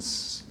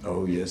students.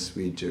 Oh yes,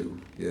 we do.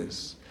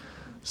 Yes.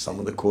 Some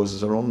of the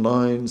courses are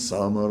online,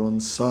 some are on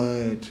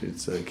site.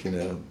 It's like,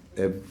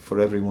 for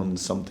everyone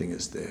something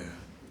is there.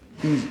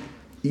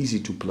 Easy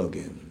to plug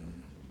in.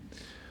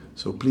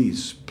 So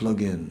please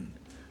plug in,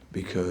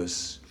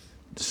 because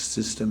the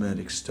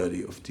systematic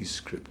study of these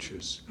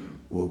scriptures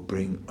will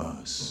bring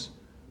us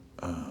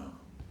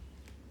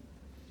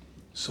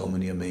so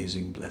many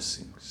amazing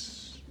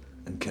blessings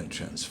and can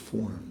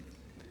transform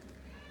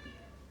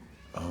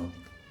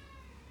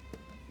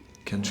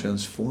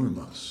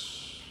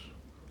us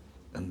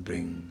and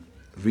bring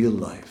real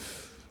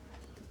life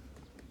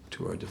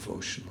to our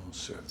devotional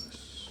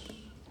service.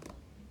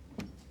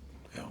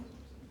 Yeah.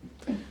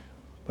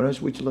 Maharaj,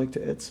 would you like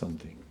to add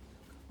something?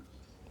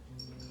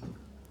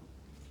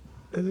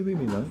 That would be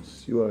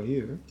nice. You are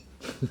here.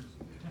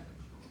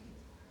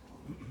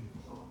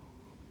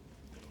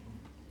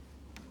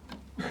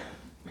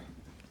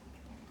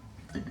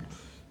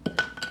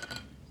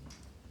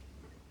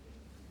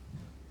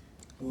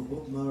 Well,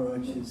 what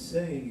Maharaj is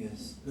saying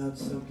is not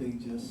something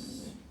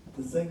just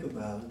to think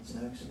about. It's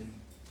actually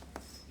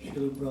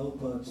Srila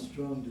Prabhupada's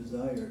strong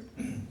desire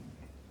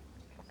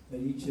that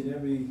each and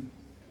every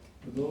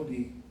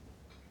devotee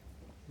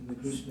in the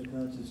Krishna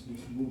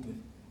consciousness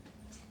movement.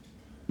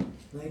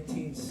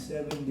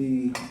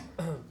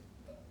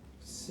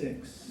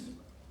 1976,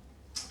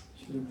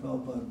 Srila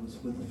Prabhupada was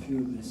with a few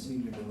of his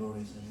senior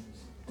devotees, and it was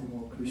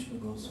Tamal Krishna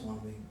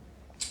Goswami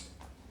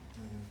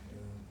and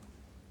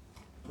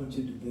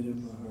Panchadevita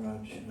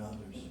Maharaj and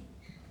others.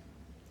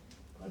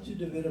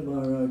 Panchadevita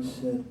Maharaj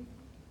said,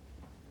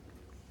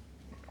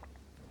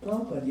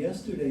 Prabhupada,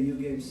 yesterday you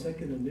gave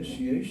second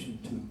initiation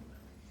to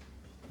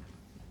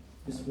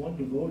this one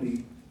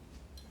devotee,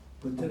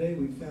 but today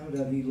we found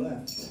out he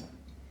left.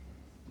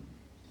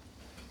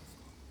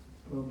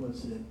 Prabhupada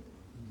said,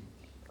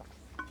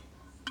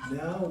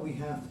 now we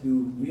have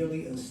to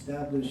really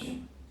establish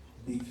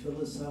the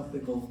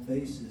philosophical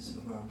basis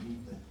of our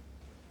movement.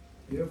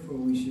 Therefore,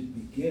 we should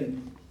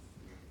begin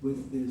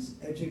with this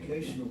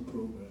educational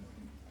program.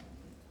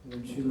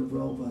 When Srila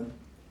Prabhupada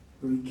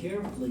very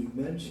carefully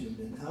mentioned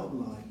and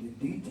outlined in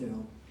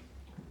detail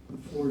the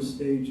 4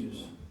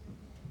 stages.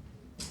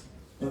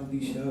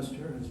 Bhakti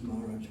Shastra, as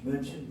Maharaj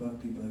mentioned,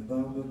 Bhakti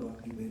Vaibhava,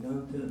 Bhakti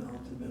Vedanta, and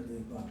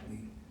ultimately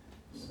Bhakti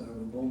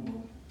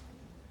Sarvabhauma,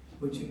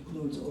 which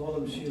includes all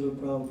of Srila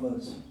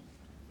Prabhupada's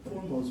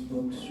foremost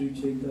books, Sri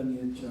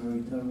Chaitanya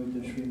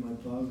Charitamrita, Srimad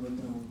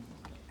Bhagavatam,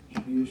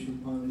 Shri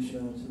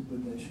Upanishads,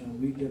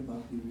 Upadeshamrita,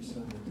 Bhakti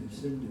Rasamrita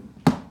Sindhu.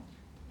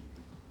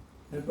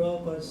 And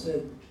Prabhupada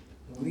said,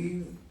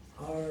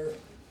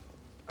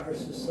 our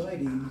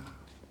society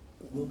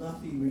will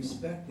not be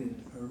respected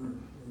or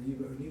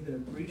even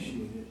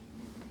appreciated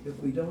if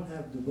we don't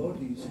have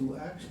devotees who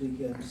actually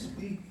can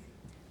speak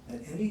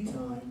at any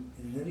time,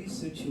 in any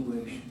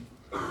situation,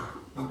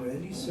 under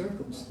any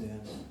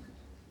circumstance,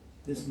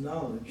 this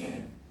knowledge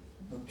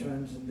of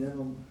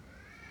transcendental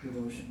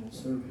devotional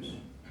service.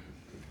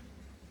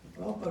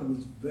 Prabhupada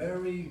was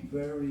very,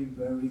 very,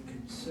 very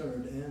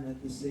concerned and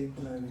at the same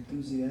time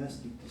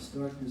enthusiastic to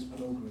start this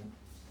program.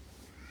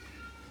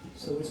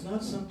 So it's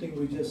not something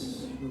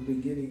we're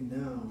beginning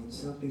now.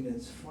 It's something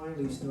that's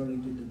finally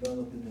starting to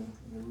develop in a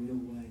real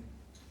way.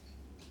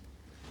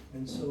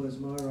 And so, as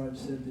Maharaj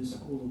said, this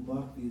School of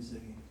Bhakti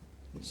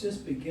it's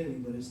just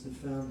beginning, but it's the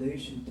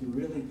foundation to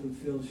really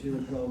fulfill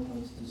Srila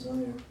Prabhupada's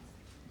desire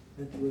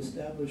and to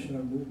establish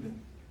our movement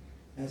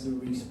as a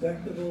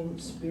respectable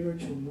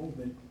spiritual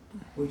movement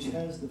which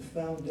has the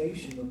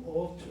foundation of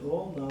all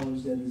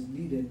knowledge that is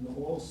needed in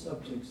all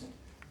subjects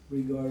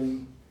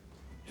regarding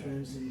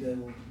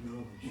transcendental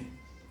knowledge.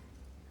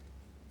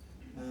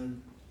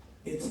 And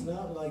it's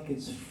not like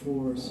it's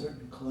for a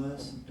certain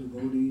class of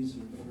devotees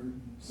or for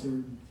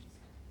certain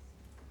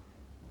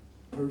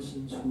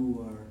persons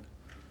who are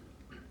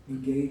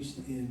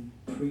engaged in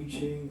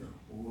preaching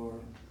or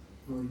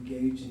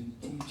engaged in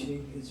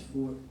teaching. It's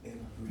for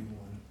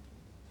everyone.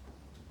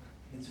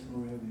 It's for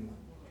everyone.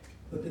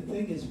 But the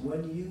thing is,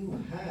 when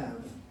you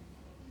have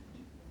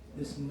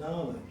this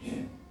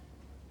knowledge,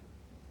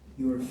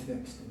 you are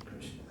fixed in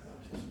Krishna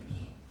consciousness.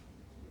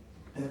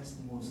 That's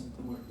the most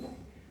important thing.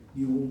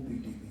 You won't be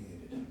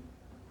deviated.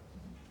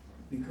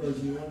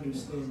 Because you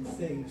understand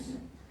things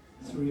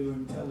through your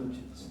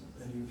intelligence,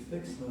 and you're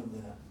fixed on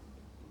that.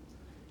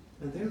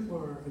 And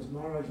therefore, as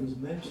Maharaj was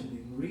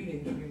mentioning,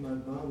 reading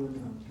Srimad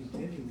Bhagavatam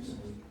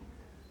continuously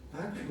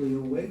actually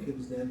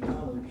awakens that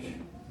knowledge,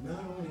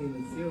 not only in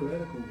a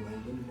theoretical way,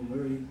 but in a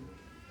very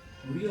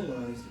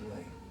realized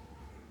way.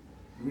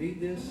 Read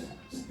this,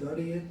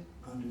 study it,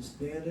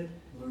 understand it,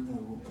 learn how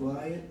to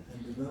apply it, and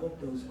develop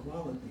those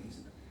qualities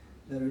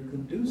that are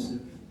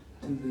conducive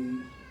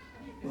to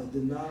the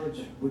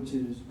knowledge which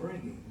it is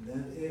bringing.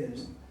 That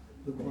is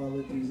the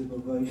qualities of a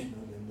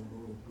Vaishnava and the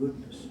mode of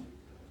goodness,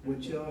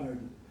 which are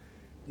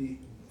the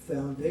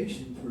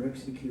foundation for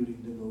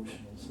executing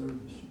devotional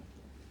service.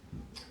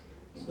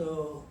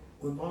 So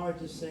what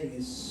Maharaj is saying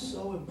is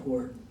so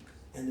important,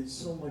 and it's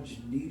so much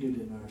needed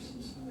in our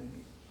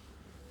society.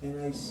 And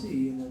I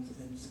see, and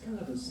it's kind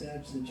of a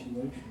sad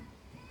situation,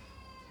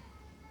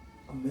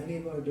 many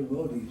of our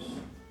devotees,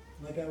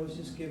 like I was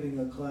just giving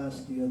a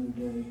class the other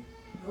day,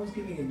 I was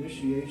giving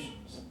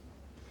initiations,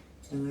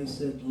 and I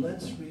said,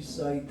 let's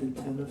recite the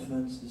 10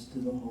 offenses to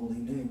the holy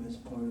name as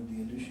part of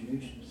the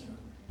initiation ceremony.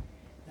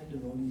 And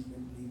devotees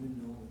didn't even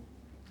know it.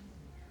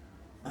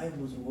 I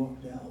almost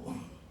walked out.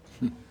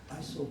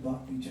 I saw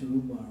Bhakti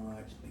Charu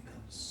Maharaj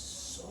become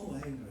so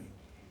angry.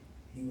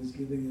 He was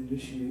giving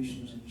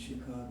initiations in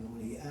Chicago,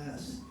 and he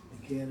asked the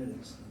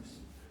candidates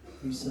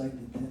to recite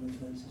the 10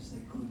 offenses.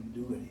 They couldn't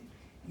do it.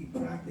 He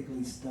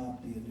practically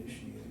stopped the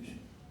initiation.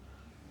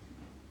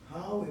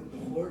 How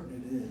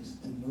important it is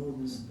to know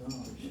this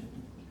knowledge,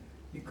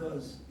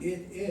 because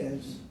it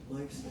is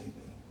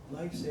life-saving.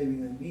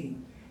 Life-saving, I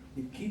mean,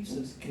 it keeps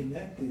us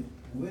connected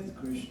with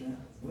Krishna,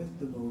 with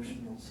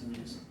devotional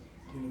service,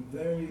 in a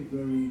very,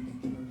 very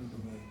determined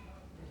way.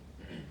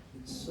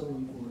 It's so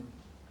important.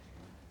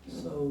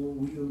 So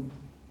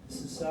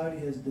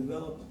society has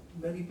developed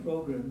many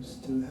programs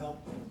to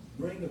help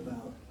bring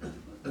about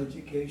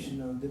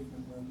education on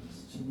different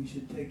levels. So we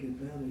should take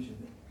advantage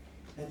of it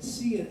and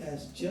see it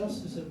as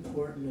just as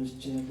important as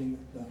chanting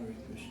the Hare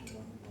Krishna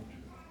mantra.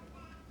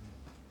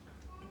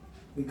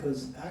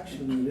 Because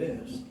actually it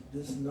is.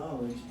 This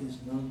knowledge is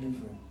none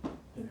different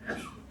than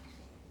Krishna.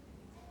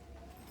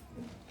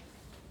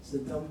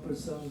 Satam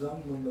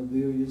prasangam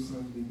mamavirya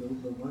samvido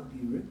bhavanti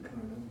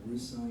ritkarnam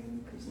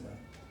risayana kasa.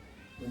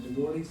 When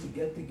devotees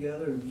get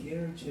together and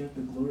hear and chant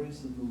the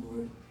glories of the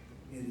Lord,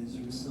 it is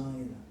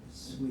rasayana,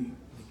 it's sweet.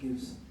 It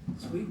gives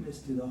sweetness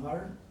to the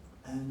heart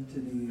and to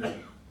the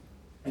ear.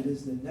 It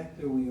is the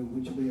nectar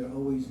which we are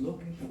always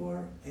looking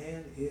for,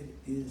 and it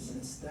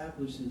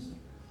establishes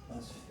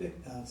us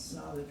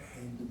solid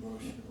in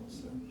devotional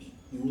service.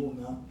 You will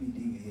not be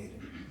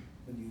deviated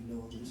when you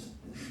know this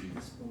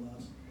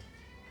philosophy.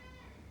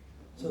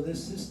 So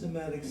this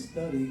systematic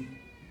study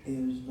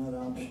is not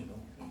optional.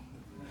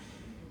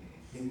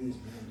 It is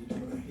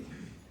mandatory.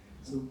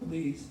 So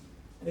please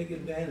take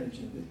advantage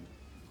of it,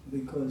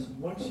 because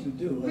once you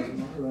do, as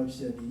Maharaj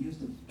said, he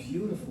used a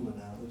beautiful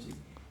analogy.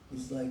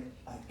 It's like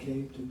I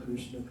came to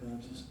Krishna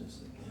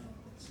consciousness again.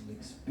 It's an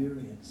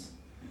experience.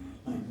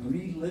 I'm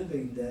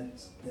reliving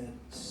that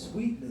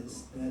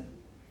sweetness, that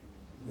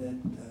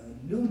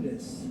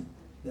newness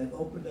that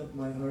opened up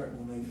my heart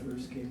when I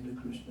first came to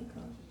Krishna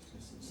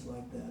consciousness. It's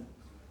like that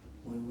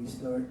when we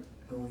start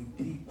going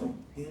deep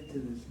into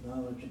this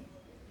knowledge.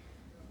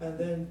 And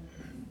then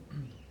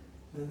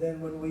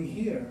when we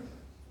hear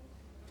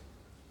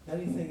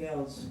anything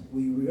else,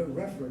 we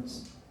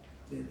reference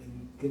it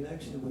in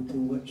connection with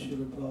what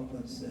Srila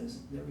Prabhupada says,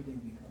 and everything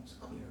becomes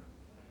clear.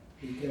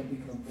 We can't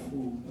become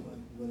fooled by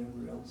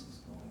whatever else is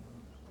going on.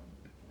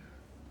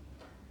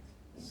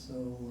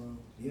 So,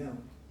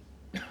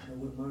 so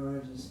what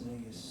Maharaj is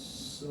saying is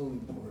so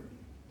important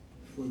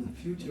for the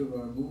future of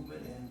our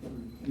movement and for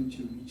the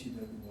future of each and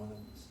every one of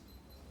us.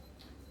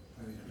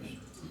 Hare Krishna.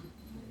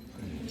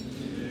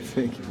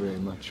 Thank you very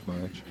much,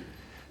 Maharaj.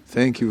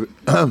 Thank you.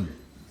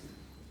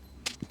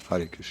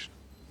 Hare Krishna.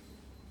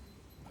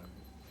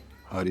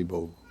 Hari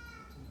Bol.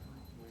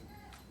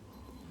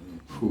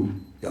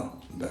 Yeah,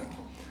 back.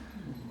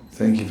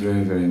 Thank you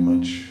very, very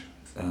much.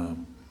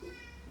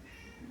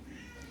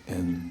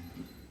 And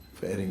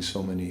for adding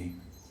so many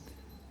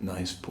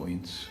nice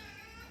points.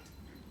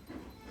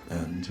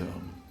 And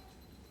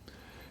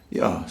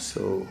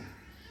so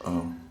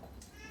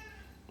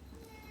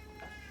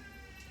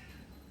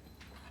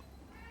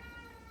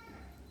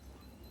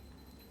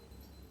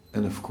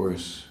and of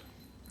course,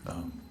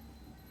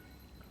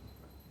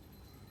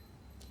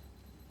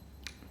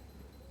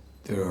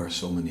 there are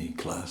so many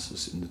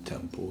classes in the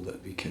temple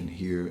that we can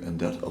hear, and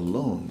that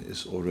alone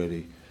is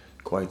already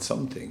quite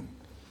something.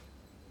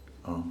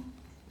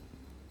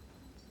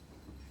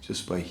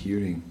 Just by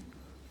hearing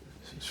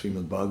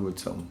Srimad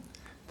Bhagavatam,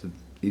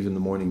 even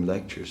the morning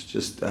lectures,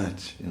 just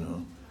that,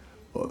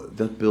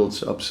 that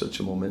builds up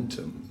such a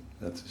momentum.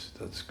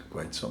 That's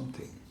quite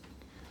something.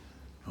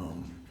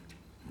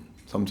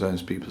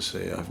 Sometimes people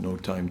say, I have no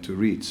time to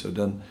read. So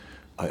then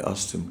I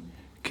asked them,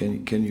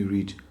 can you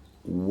read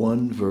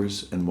one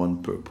verse and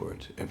one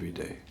purport every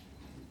day?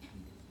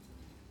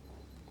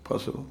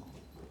 Possible?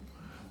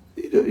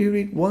 You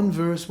read one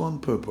verse, one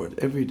purport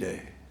every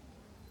day.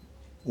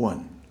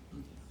 One.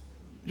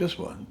 Just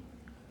one.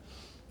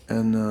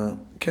 And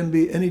can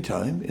be any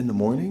time in the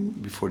morning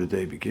before the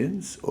day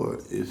begins,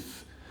 or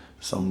if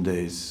some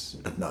days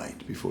at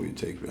night before you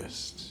take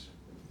rest.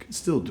 You can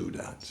still do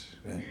that,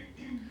 right?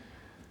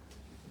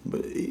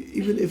 But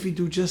even if we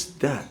do just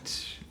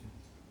that,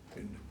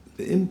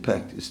 the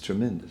impact is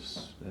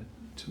tremendous, right?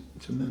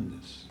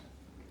 Tremendous.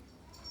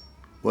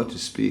 What to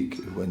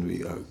speak when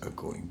we are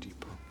going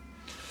deeper.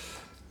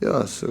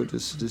 Yeah, so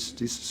this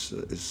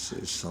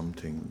is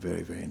something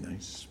very, very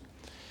nice.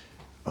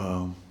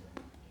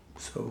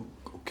 So,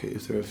 okay,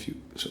 if there are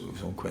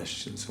some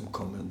questions, some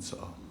comments,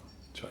 I'll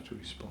try to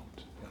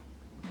respond. Yeah.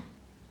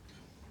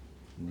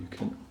 And you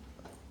can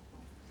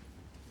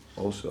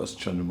also ask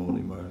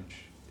Chandramani Maharaj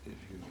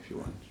if you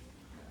want.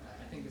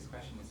 I think this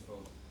question is for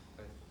both.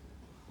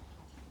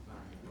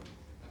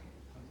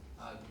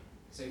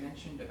 So you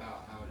mentioned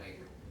about how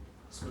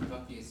School of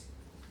Bhakti is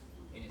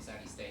in its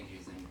early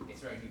stages, and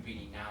it's only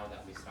really now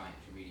that we're starting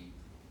to really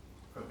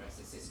progress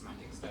the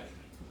systematic study.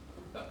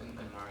 But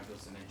Gungan Maharaj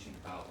also mentioned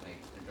about the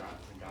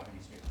Punjabi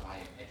Institute of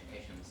Higher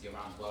Education. See,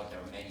 around the world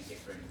there are many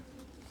different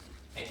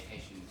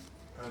education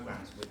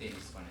programs within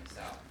ISKCON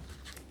itself.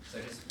 So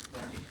I just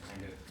wanted to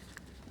kind of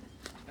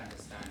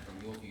understand from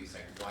your views,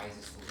 why is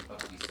the School of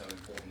Bhakti so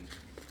important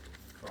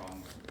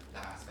from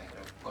that aspect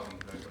of going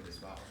global as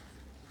well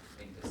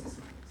in the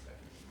systematic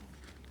study?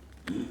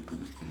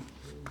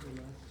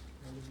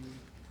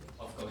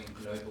 Of going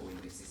global in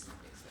the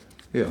systematic study.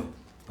 Yeah,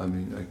 I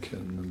mean, I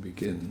can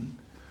begin.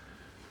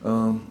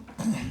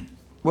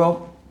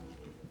 Well,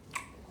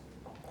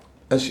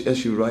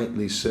 as you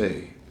rightly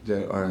say,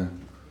 there are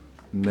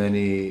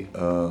many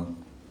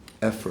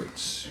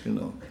efforts,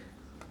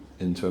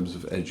 in terms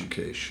of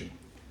education.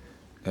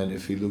 And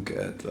if you look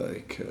at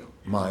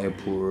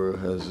Mayapur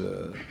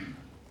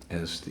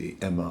has the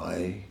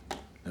MI,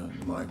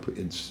 the Mayapur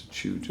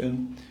Institute,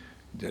 and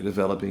they're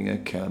developing a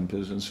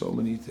campus and so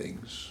many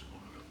things.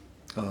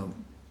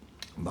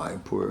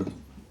 Mayapur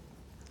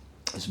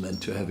is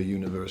meant to have a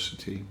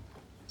university,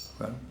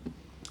 right?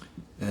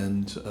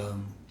 And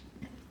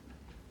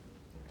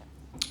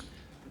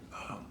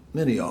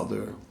many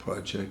other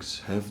projects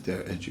have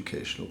their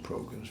educational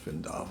programs.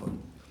 Vrindavan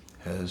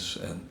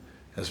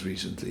has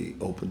recently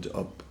opened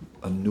up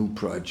a new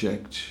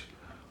project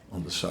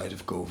on the side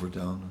of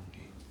Govardhan.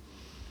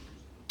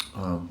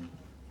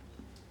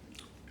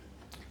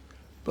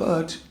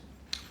 But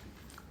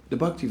the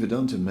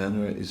Bhaktivedanta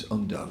Manor is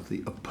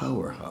undoubtedly a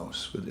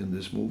powerhouse within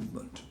this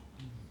movement.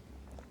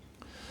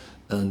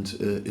 And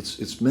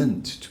it's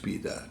meant to be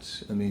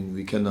that. I mean,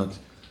 we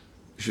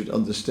should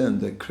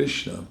understand that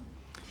Krishna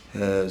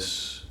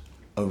has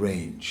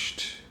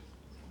arranged,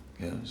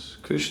 yes,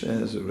 Krishna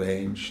has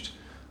arranged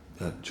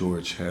that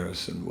George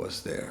Harrison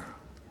was there.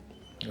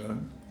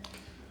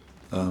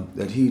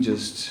 That he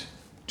just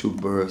took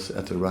birth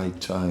at the right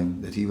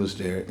time, that he was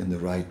there in the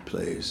right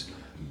place,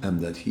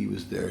 and that he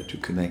was there to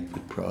connect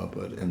with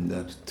Prabhupada, and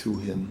that through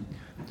him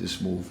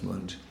this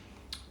movement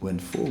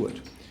went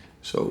forward.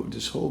 So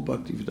this whole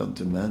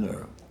Bhaktivedanta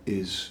Manor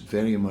is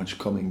very much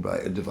coming by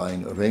a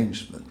divine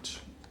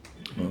arrangement.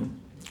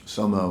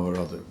 Somehow or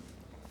other,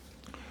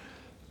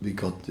 we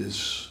got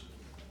this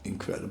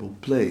incredible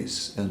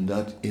place, and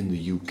that in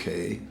the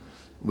UK,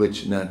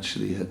 which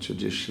naturally had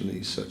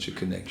traditionally such a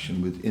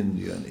connection with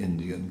India and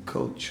Indian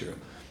culture,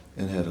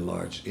 and had a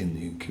large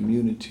Indian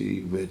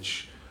community,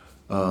 which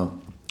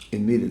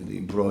immediately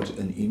brought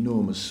an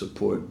enormous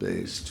support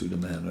base to the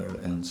manor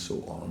and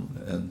so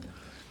on.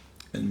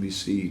 And we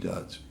see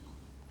that,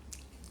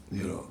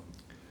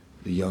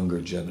 the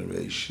younger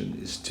generation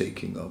is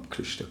taking up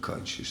Krishna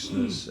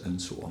consciousness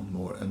and so on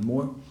more and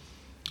more.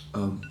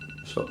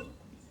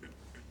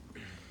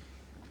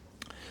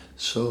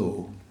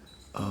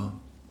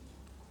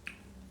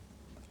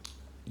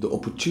 The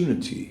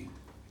opportunity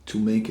to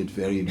make it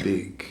very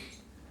big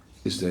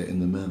is there in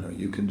the manor.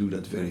 You can do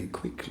that very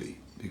quickly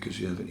because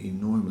you have an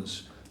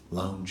enormous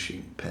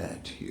lounging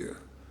pad here.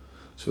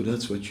 So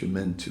that's what you're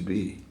meant to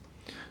be.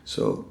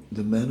 So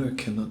the manor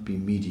cannot be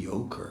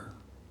mediocre.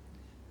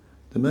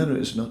 The manor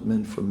is not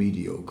meant for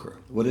mediocre.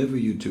 Whatever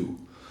you do,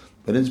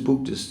 but it's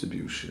book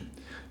distribution.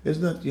 It's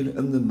not,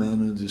 and the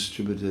manor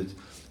distributed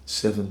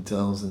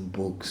 7,000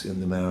 books in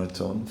the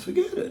marathon.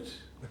 Forget it.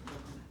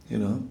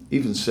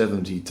 Even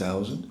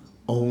 70,000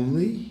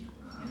 only,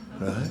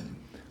 right?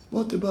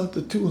 What about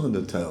the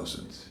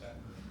 200,000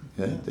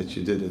 that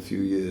you did a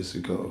few years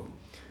ago?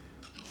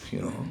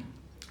 you know.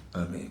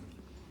 I mean,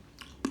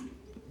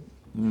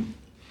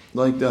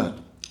 like that.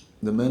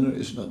 The manner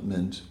is not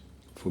meant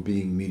for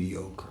being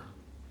mediocre,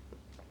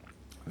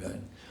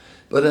 right?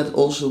 But that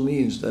also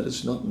means that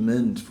it's not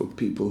meant for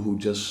people who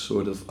just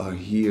sort of are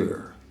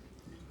here,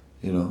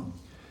 you know.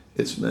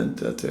 It's meant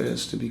that there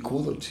has to be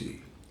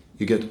quality.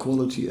 You get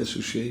quality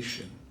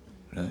association,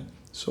 right?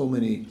 So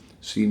many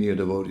senior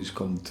devotees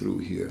come through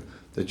here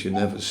that you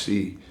never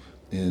see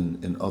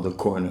in other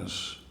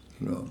corners,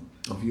 you know,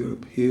 of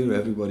Europe. Here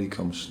everybody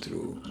comes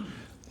through.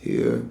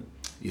 Here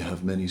you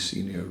have many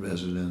senior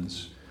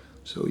residents,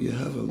 so you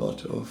have a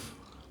lot of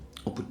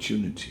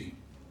opportunity.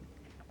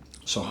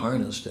 So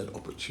harness that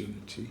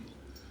opportunity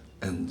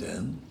and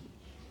then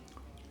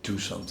do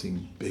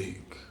something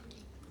big,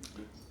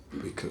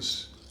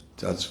 because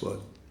that's what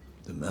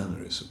the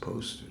manner is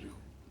supposed to do.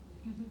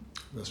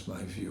 That's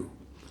my view.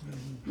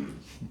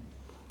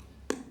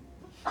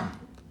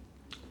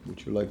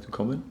 Would you like to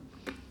comment?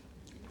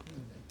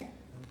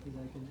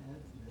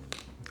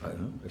 I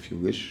don't know, if you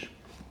wish.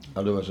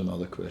 Otherwise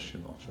another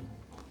question also.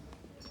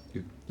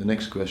 The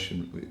next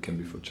question can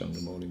be for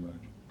Chandramoli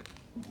Maharaj.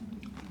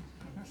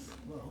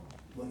 Well,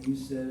 what you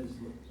said is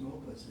what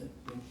Prabhupada said,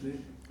 think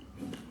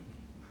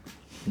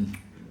big.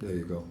 There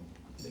you go.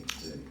 Think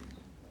big.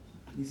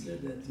 He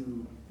said that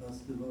to us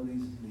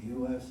devotees in the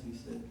U.S. He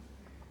said,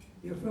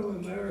 "You're from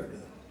America.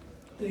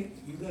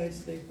 You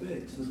guys think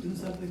big. So do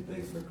something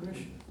big for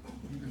Krishna."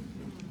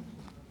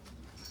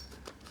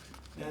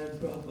 And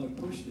Prabhupada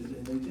pushed it,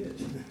 and they did.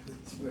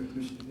 That's where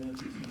Krishna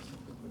consciousness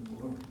went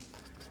more.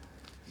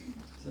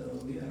 So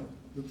yeah,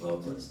 the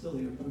Prabhupada's still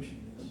here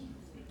pushing this.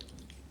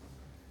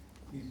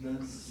 He's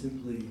not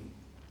simply,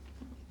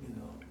 you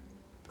know,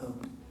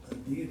 a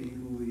deity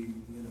who we,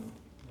 you know,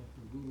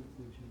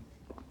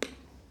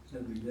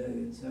 every day.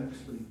 It's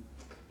actually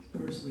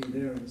personally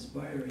there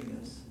inspiring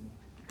us, and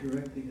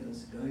directing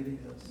us, guiding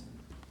us,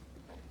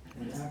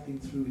 and acting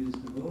through his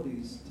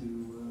devotees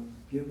to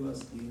give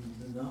us the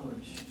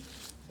knowledge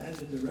and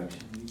the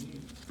direction we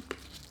need.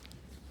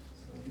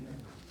 So yeah,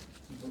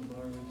 what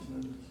Maharaj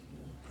said is,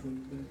 think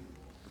big.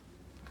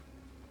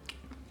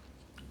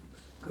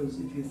 Because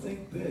if you think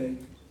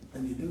big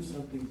and you do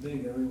something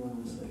big, everyone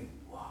will say,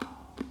 "Wow,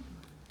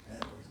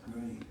 that was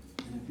great."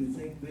 And if you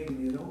think big and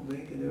you don't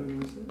make it, everyone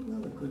will say,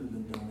 "Well, it could have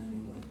been done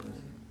anyway, but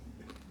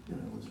you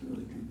know, it was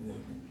really too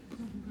big."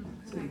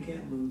 So you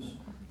can't lose.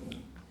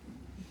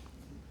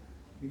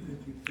 Even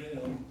if you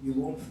fail, you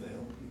won't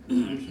fail,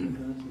 because Krishna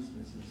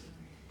consciousness is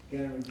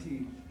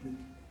guaranteed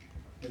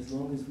that as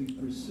long as we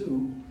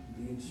pursue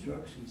the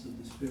instructions of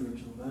the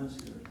spiritual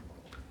master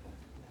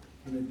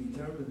in a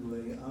determined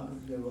way,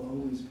 there will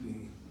always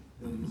be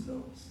the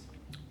results.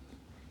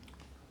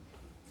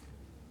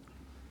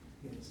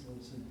 Yes, so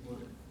it's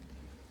important.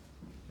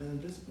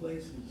 And this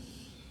place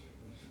is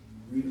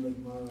really, like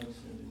Maharaj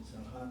said, it's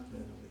a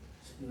hotbed of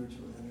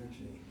spiritual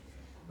energy,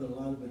 but a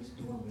lot of it's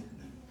dormant.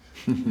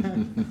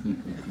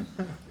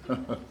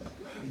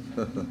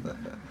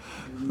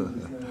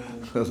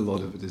 A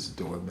lot of it is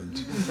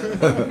dormant.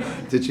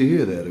 Did you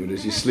hear that, or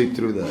did you sleep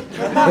through that?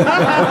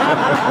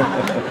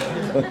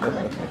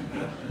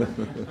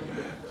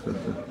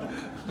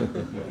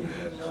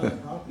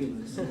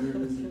 Opulence, so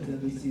there is a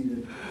tendency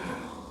to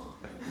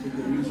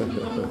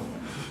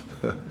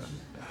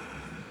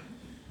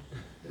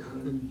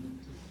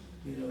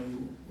you know,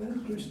 when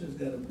Krishna's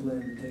got a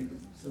plan to take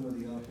some of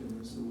the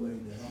opulence away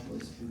to help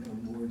us become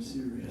more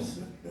serious.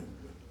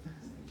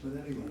 But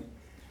anyway,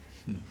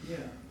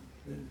 yeah,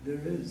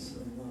 there is a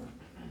lot.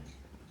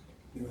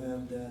 You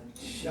have that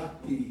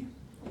Shakti,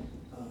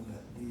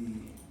 the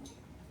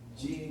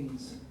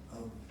genes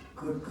of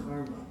good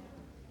karma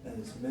that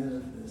is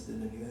manifested,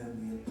 and you have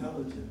the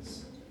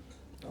intelligence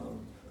of,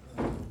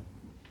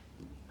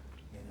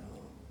 you know,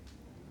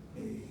 a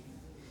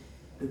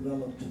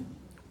developed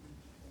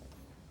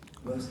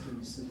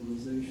Western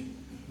civilization.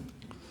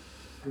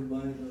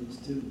 Combine those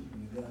two,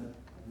 you got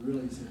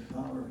really some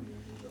power here.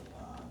 There's a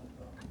lot of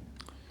power.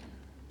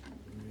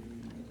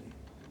 Really.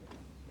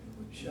 And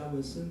when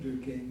Shama Sundar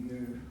came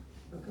here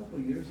a couple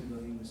of years ago,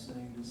 he was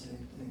saying the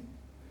same thing.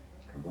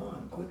 Come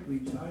on, quit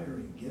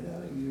retiring. Get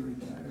out of your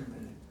retirement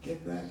and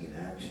get back in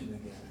action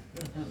again.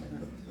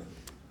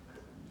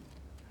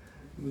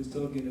 He was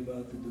talking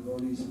about the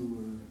devotees who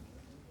were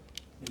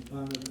in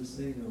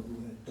Panavasena, who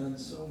had done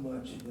so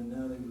much, but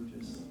now they were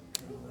just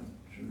kind of like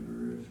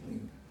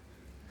drifting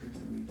into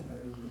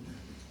retirement,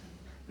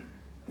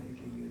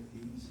 taking it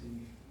easy.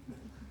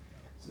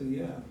 So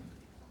yeah,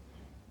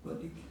 but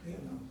you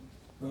know,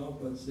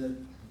 Prabhupada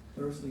said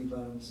personally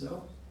about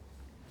himself,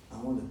 I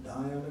want to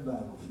die on the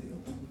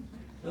battlefield.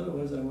 In other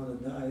words, I want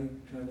to die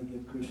trying to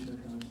give Krishna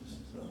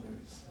consciousness to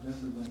others.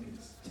 Never like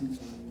it's too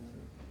old,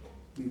 or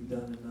we've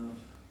done enough,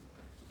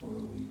 or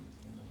we,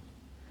 you know,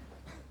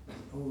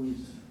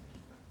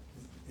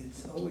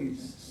 it's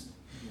always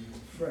you know,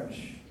 fresh.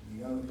 The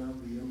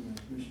Yadavampa Yoga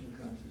and Krishna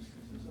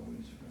consciousness is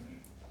always fresh.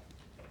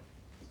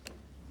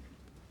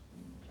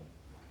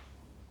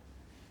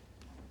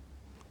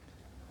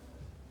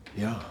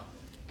 Yeah.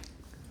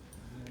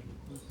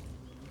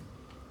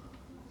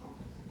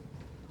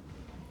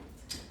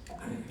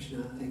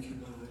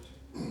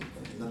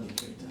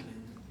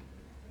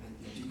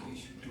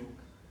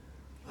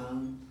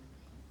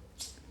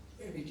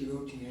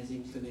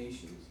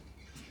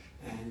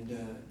 and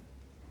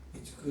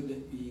it's good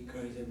that we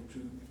encourage them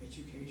through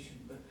education.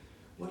 But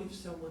what if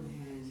someone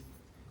has,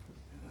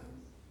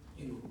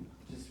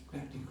 just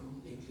practical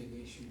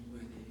inclination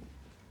where they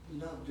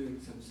love doing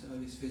some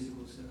service,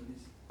 physical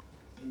service,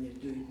 and they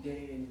do it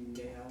day in and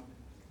day out,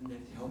 and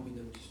that's helping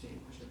them to stay in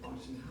Krishna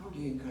consciousness? How do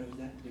you encourage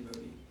that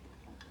devotee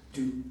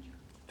to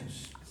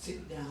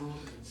sit down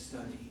and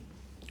study?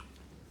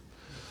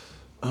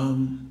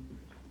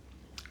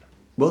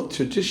 Well,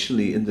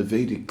 traditionally in the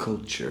Vedic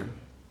culture,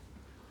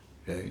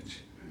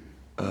 right,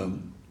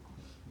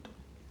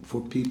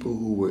 for people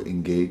who were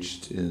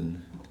engaged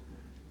in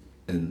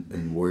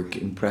work,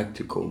 in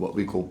practical, what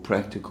we call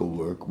practical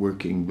work,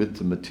 working with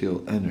the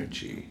material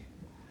energy,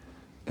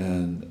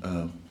 and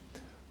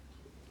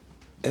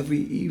every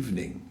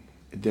evening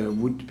there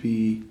would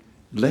be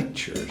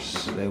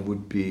lectures, there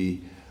would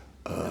be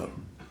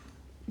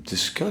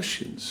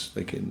discussions,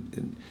 like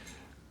in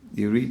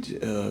you read,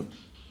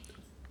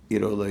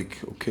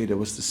 there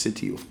was the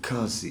city of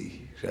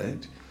Kazi,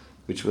 right,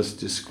 which was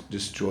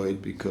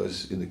destroyed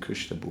because in the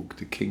Krishna book,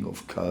 the king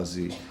of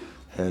Kazi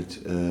had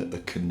a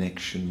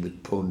connection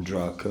with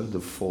Pondraka,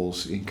 the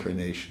false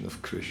incarnation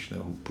of Krishna,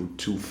 who put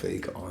two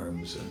fake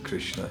arms, and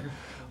Krishna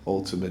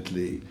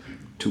ultimately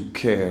took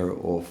care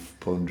of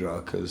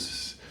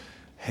Pondraka's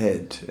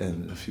head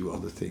and a few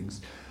other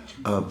things.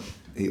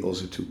 He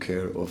also took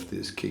care of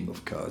this king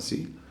of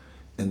Kazi,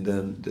 and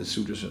then the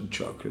Sudarshan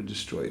Chakra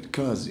destroyed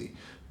Kazi.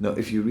 Now,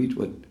 if you read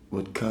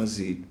what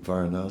Kazi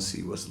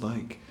Varanasi was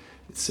like,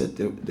 it said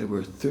there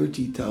were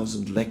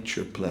 30,000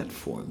 lecture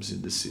platforms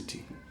in the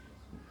city.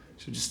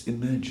 So just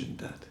imagine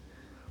that.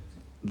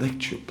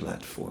 Lecture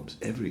platforms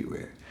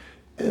everywhere.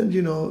 And,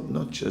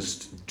 not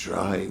just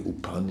dry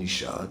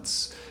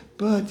Upanishads,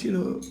 but,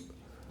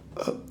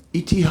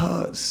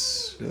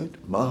 Itihas, right?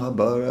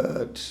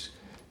 Mahabharat,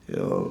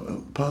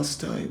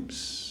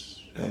 pastimes,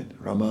 right?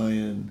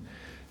 Ramayana.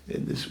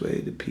 In this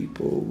way, the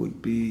people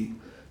would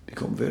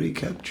become very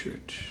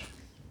captured.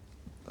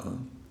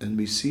 And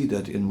we see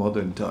that in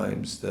modern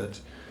times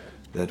that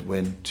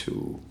went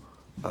to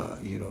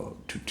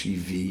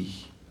TV,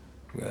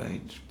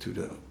 right? To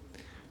the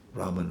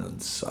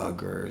Ramanand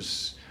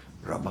Sagars,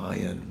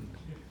 Ramayana,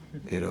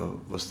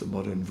 was the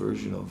modern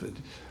version of it.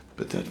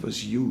 But that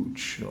was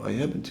huge. I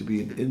happened to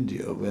be in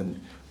India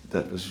when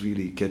that was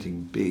really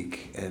getting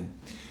big, and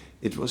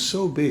it was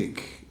so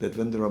big that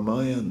when the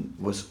Ramayana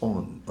was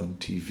on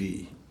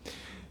TV,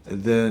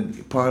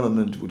 then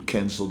Parliament would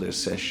cancel their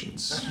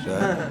sessions.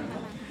 Right?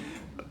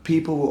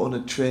 People were on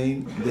a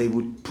train, they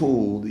would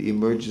pull the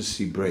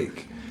emergency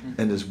brake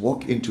and just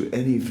walk into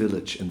any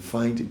village and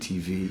find a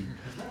TV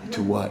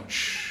to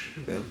watch.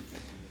 Right?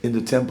 In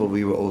the temple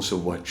we were also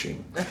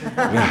watching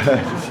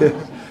the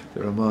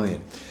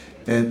Ramayana.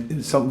 And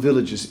in some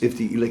villages, if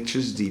the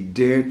electricity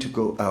dared to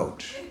go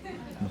out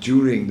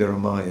during the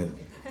Ramayana,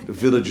 the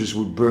villagers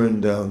would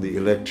burn down the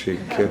electric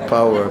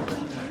power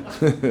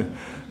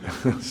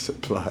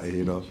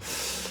supply,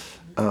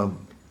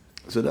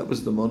 So that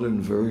was the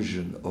modern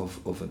version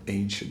of an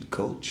ancient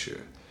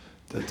culture.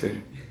 That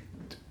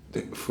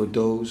for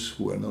those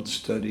who are not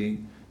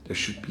studying, there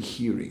should be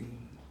hearing,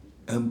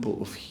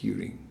 ample of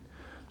hearing.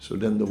 So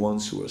then the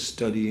ones who are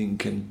studying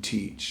can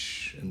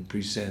teach and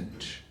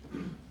present.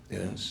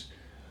 Yes.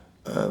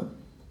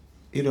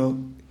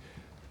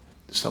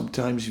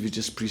 Sometimes if you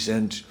just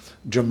present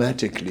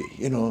dramatically,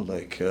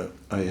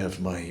 I have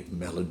my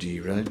melody,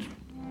 right?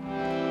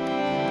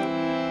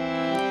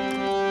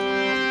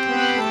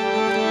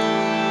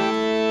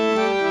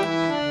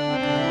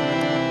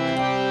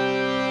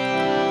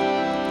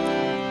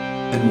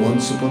 And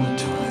once upon a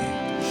time,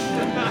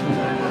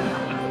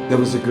 there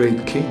was a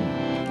great king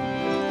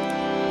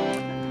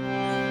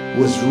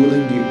who was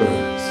ruling the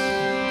earth.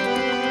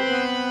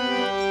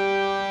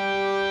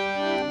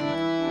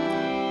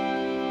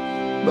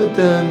 But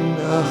then,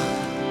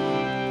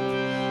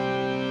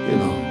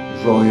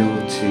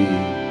 royalty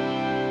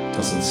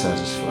doesn't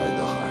satisfy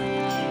the heart.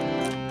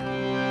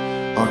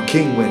 Our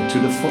king went to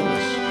the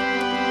forest.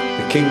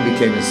 The king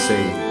became a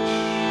sage.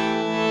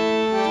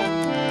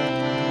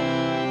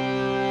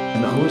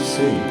 And our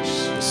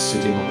sage was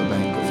sitting on the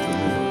bank of the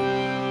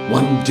river.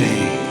 One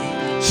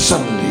day,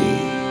 suddenly,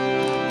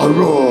 a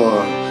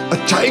roar, a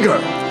tiger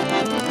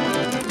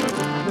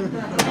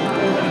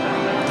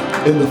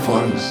in the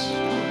forest.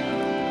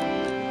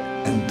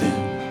 And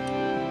then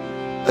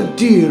a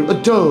deer, a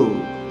doe,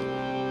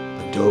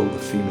 a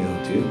female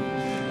deer,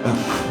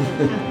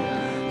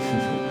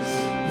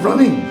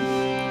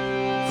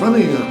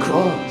 running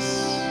across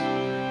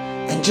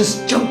and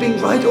just jumping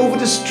right over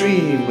the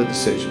stream with the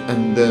sage.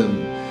 And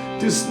then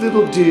this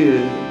little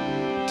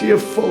deer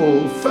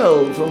foal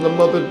fell from the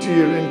mother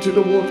deer into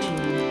the water.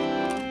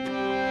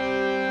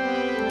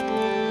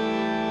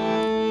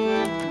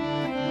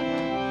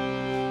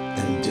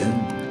 And then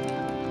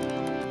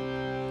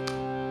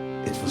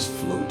it was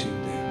floating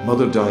there.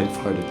 Mother died of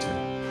heart attack.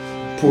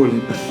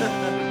 Poorly.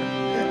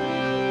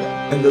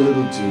 And the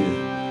little deer,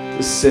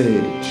 the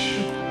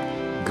sage,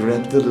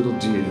 grabbed the little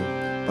deer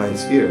by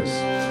its ears,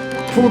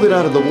 pulled it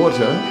out of the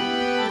water,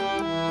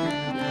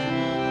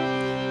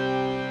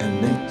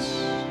 And next,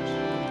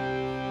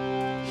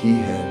 he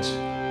had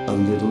a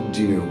little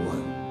dear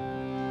one.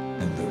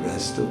 And the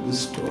rest of the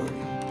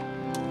story,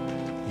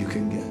 you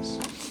can guess.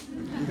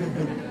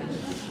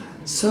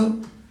 So,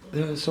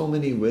 there are so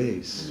many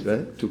ways,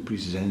 right, to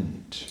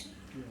present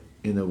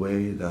in a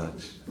way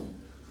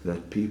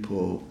that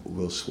people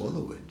will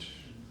swallow it.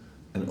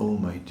 And oh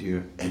my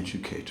dear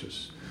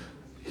educators,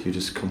 you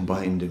just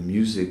combine the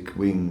music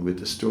wing with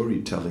the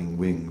storytelling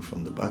wing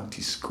from the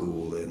Bhakti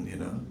school, and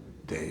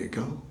there you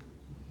go.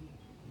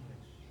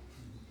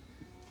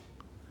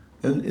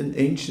 And in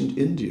ancient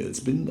India,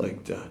 it's been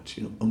like that.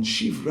 On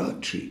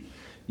Shivratri,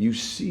 you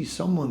see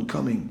someone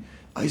coming.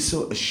 I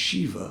saw a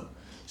Shiva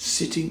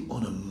sitting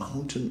on a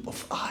mountain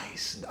of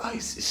ice, and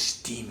ice is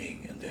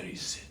steaming, and there he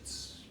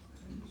sits.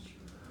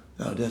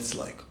 Now that's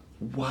like,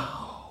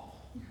 wow.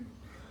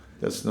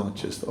 That's not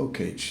just,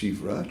 okay, it's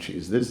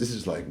Shivratri. This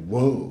is like,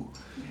 whoa,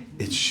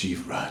 it's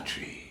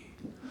Shivratri.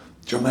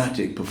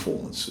 Dramatic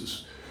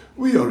performances.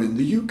 We are in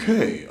the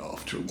UK,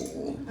 after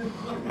all.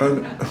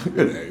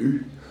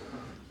 And,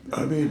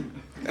 I mean,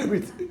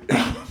 everything,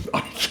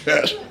 I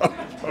guess,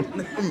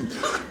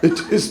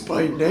 it is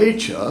by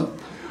nature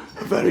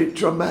a very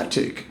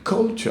dramatic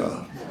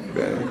culture.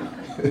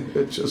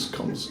 It just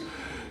comes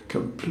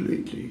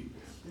completely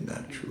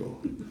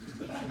natural.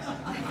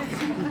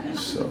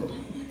 So,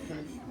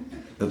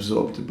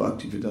 absorb the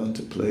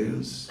Bhaktivedanta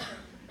players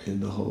in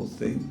the whole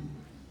thing,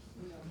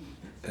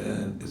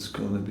 and it's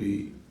going to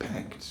be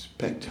packed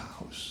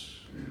house.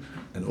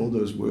 And all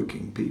those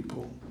working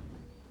people,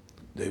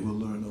 they will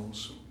learn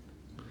also.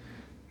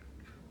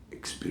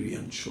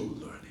 Experiential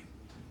learning.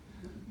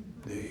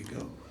 There you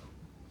go.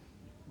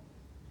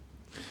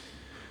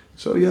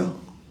 So yeah,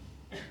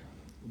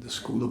 the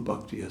school of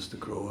Bhakti has to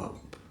grow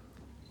up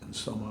and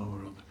somehow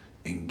or other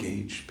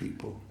engage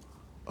people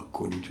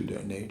according to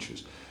their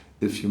natures.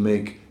 If you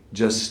make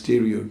just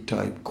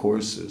stereotype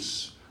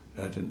courses,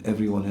 right, and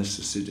everyone has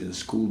to sit in a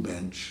school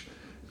bench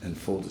and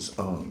fold his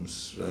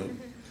arms, right,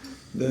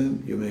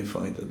 then you may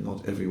find that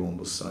not everyone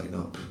will sign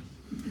up.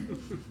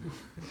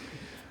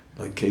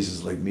 Like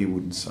cases like me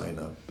wouldn't sign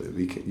up.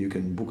 You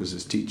can book us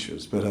as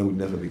teachers, but I would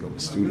never become a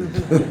student.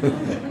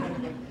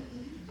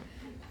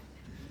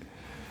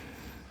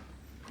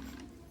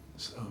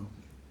 So,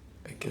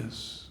 I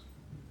guess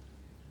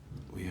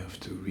we have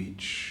to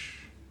reach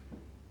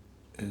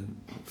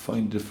and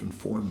find different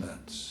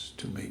formats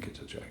to make it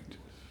attractive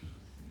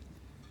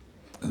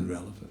and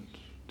relevant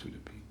to the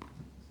people.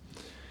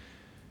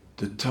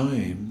 The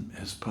time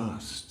has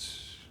passed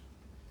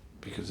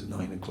because at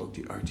 9 o'clock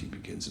the arti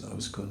begins, and I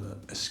was going to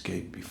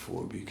escape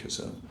before because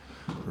I'm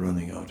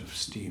running out of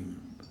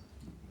steam.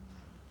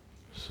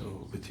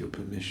 So with your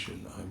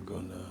permission, I'm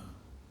going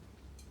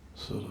to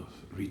sort of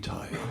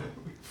retire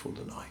for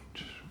the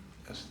night,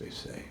 as they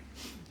say,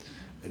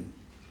 in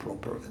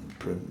proper and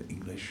prim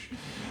English,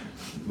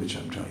 which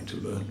I'm trying to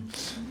learn.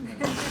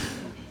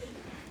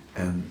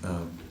 And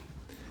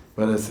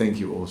but I thank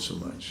you all so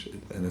much,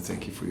 and I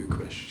thank you for your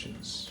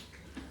questions.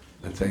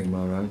 I thank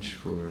Maharaj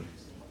for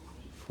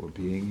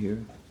being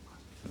here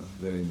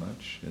very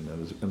much, and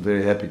I'm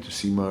very happy to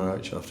see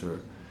Maharaj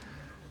after,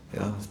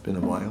 it's been a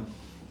while.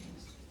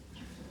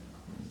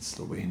 In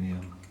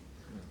Slovenia,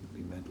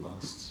 we met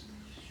last,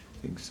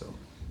 I think so,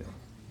 yeah.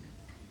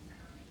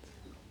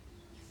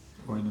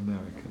 Or in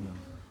America, no.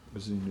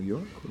 Was it in New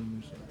York or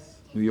in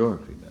New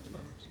York we met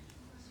last?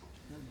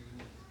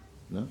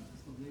 No?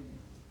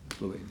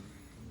 Slovenia.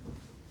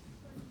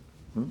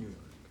 Hmm?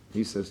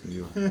 He says New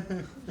York.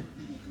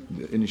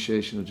 The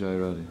initiation of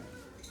Jayaradi.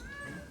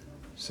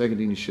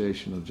 Second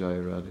initiation of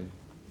Jayaradi.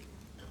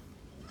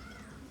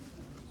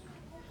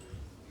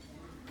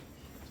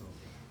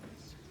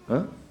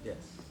 Huh? Yes.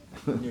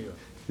 New York.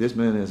 This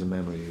man has a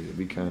memory.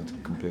 We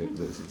can't compare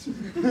this.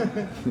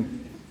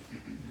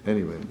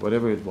 Anyway,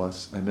 whatever it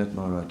was, I met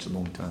Maharaj a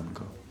long time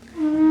ago.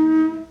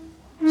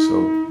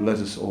 So let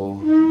us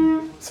all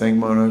thank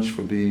Maharaj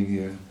for being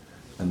here,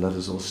 and let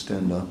us all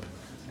stand up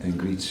and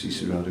greet Sri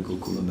Radha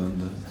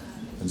Gokulananda.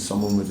 And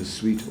someone with a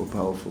sweet or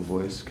powerful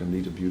voice can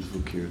lead a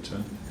beautiful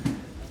kirtan.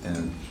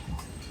 And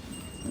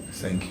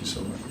thank you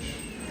so much.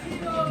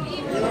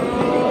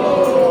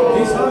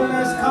 His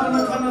Holiness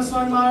Karma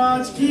Swami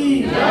Maharaj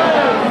ki. His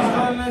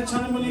Holiness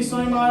Chanamuni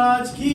Swami Maharaj ki.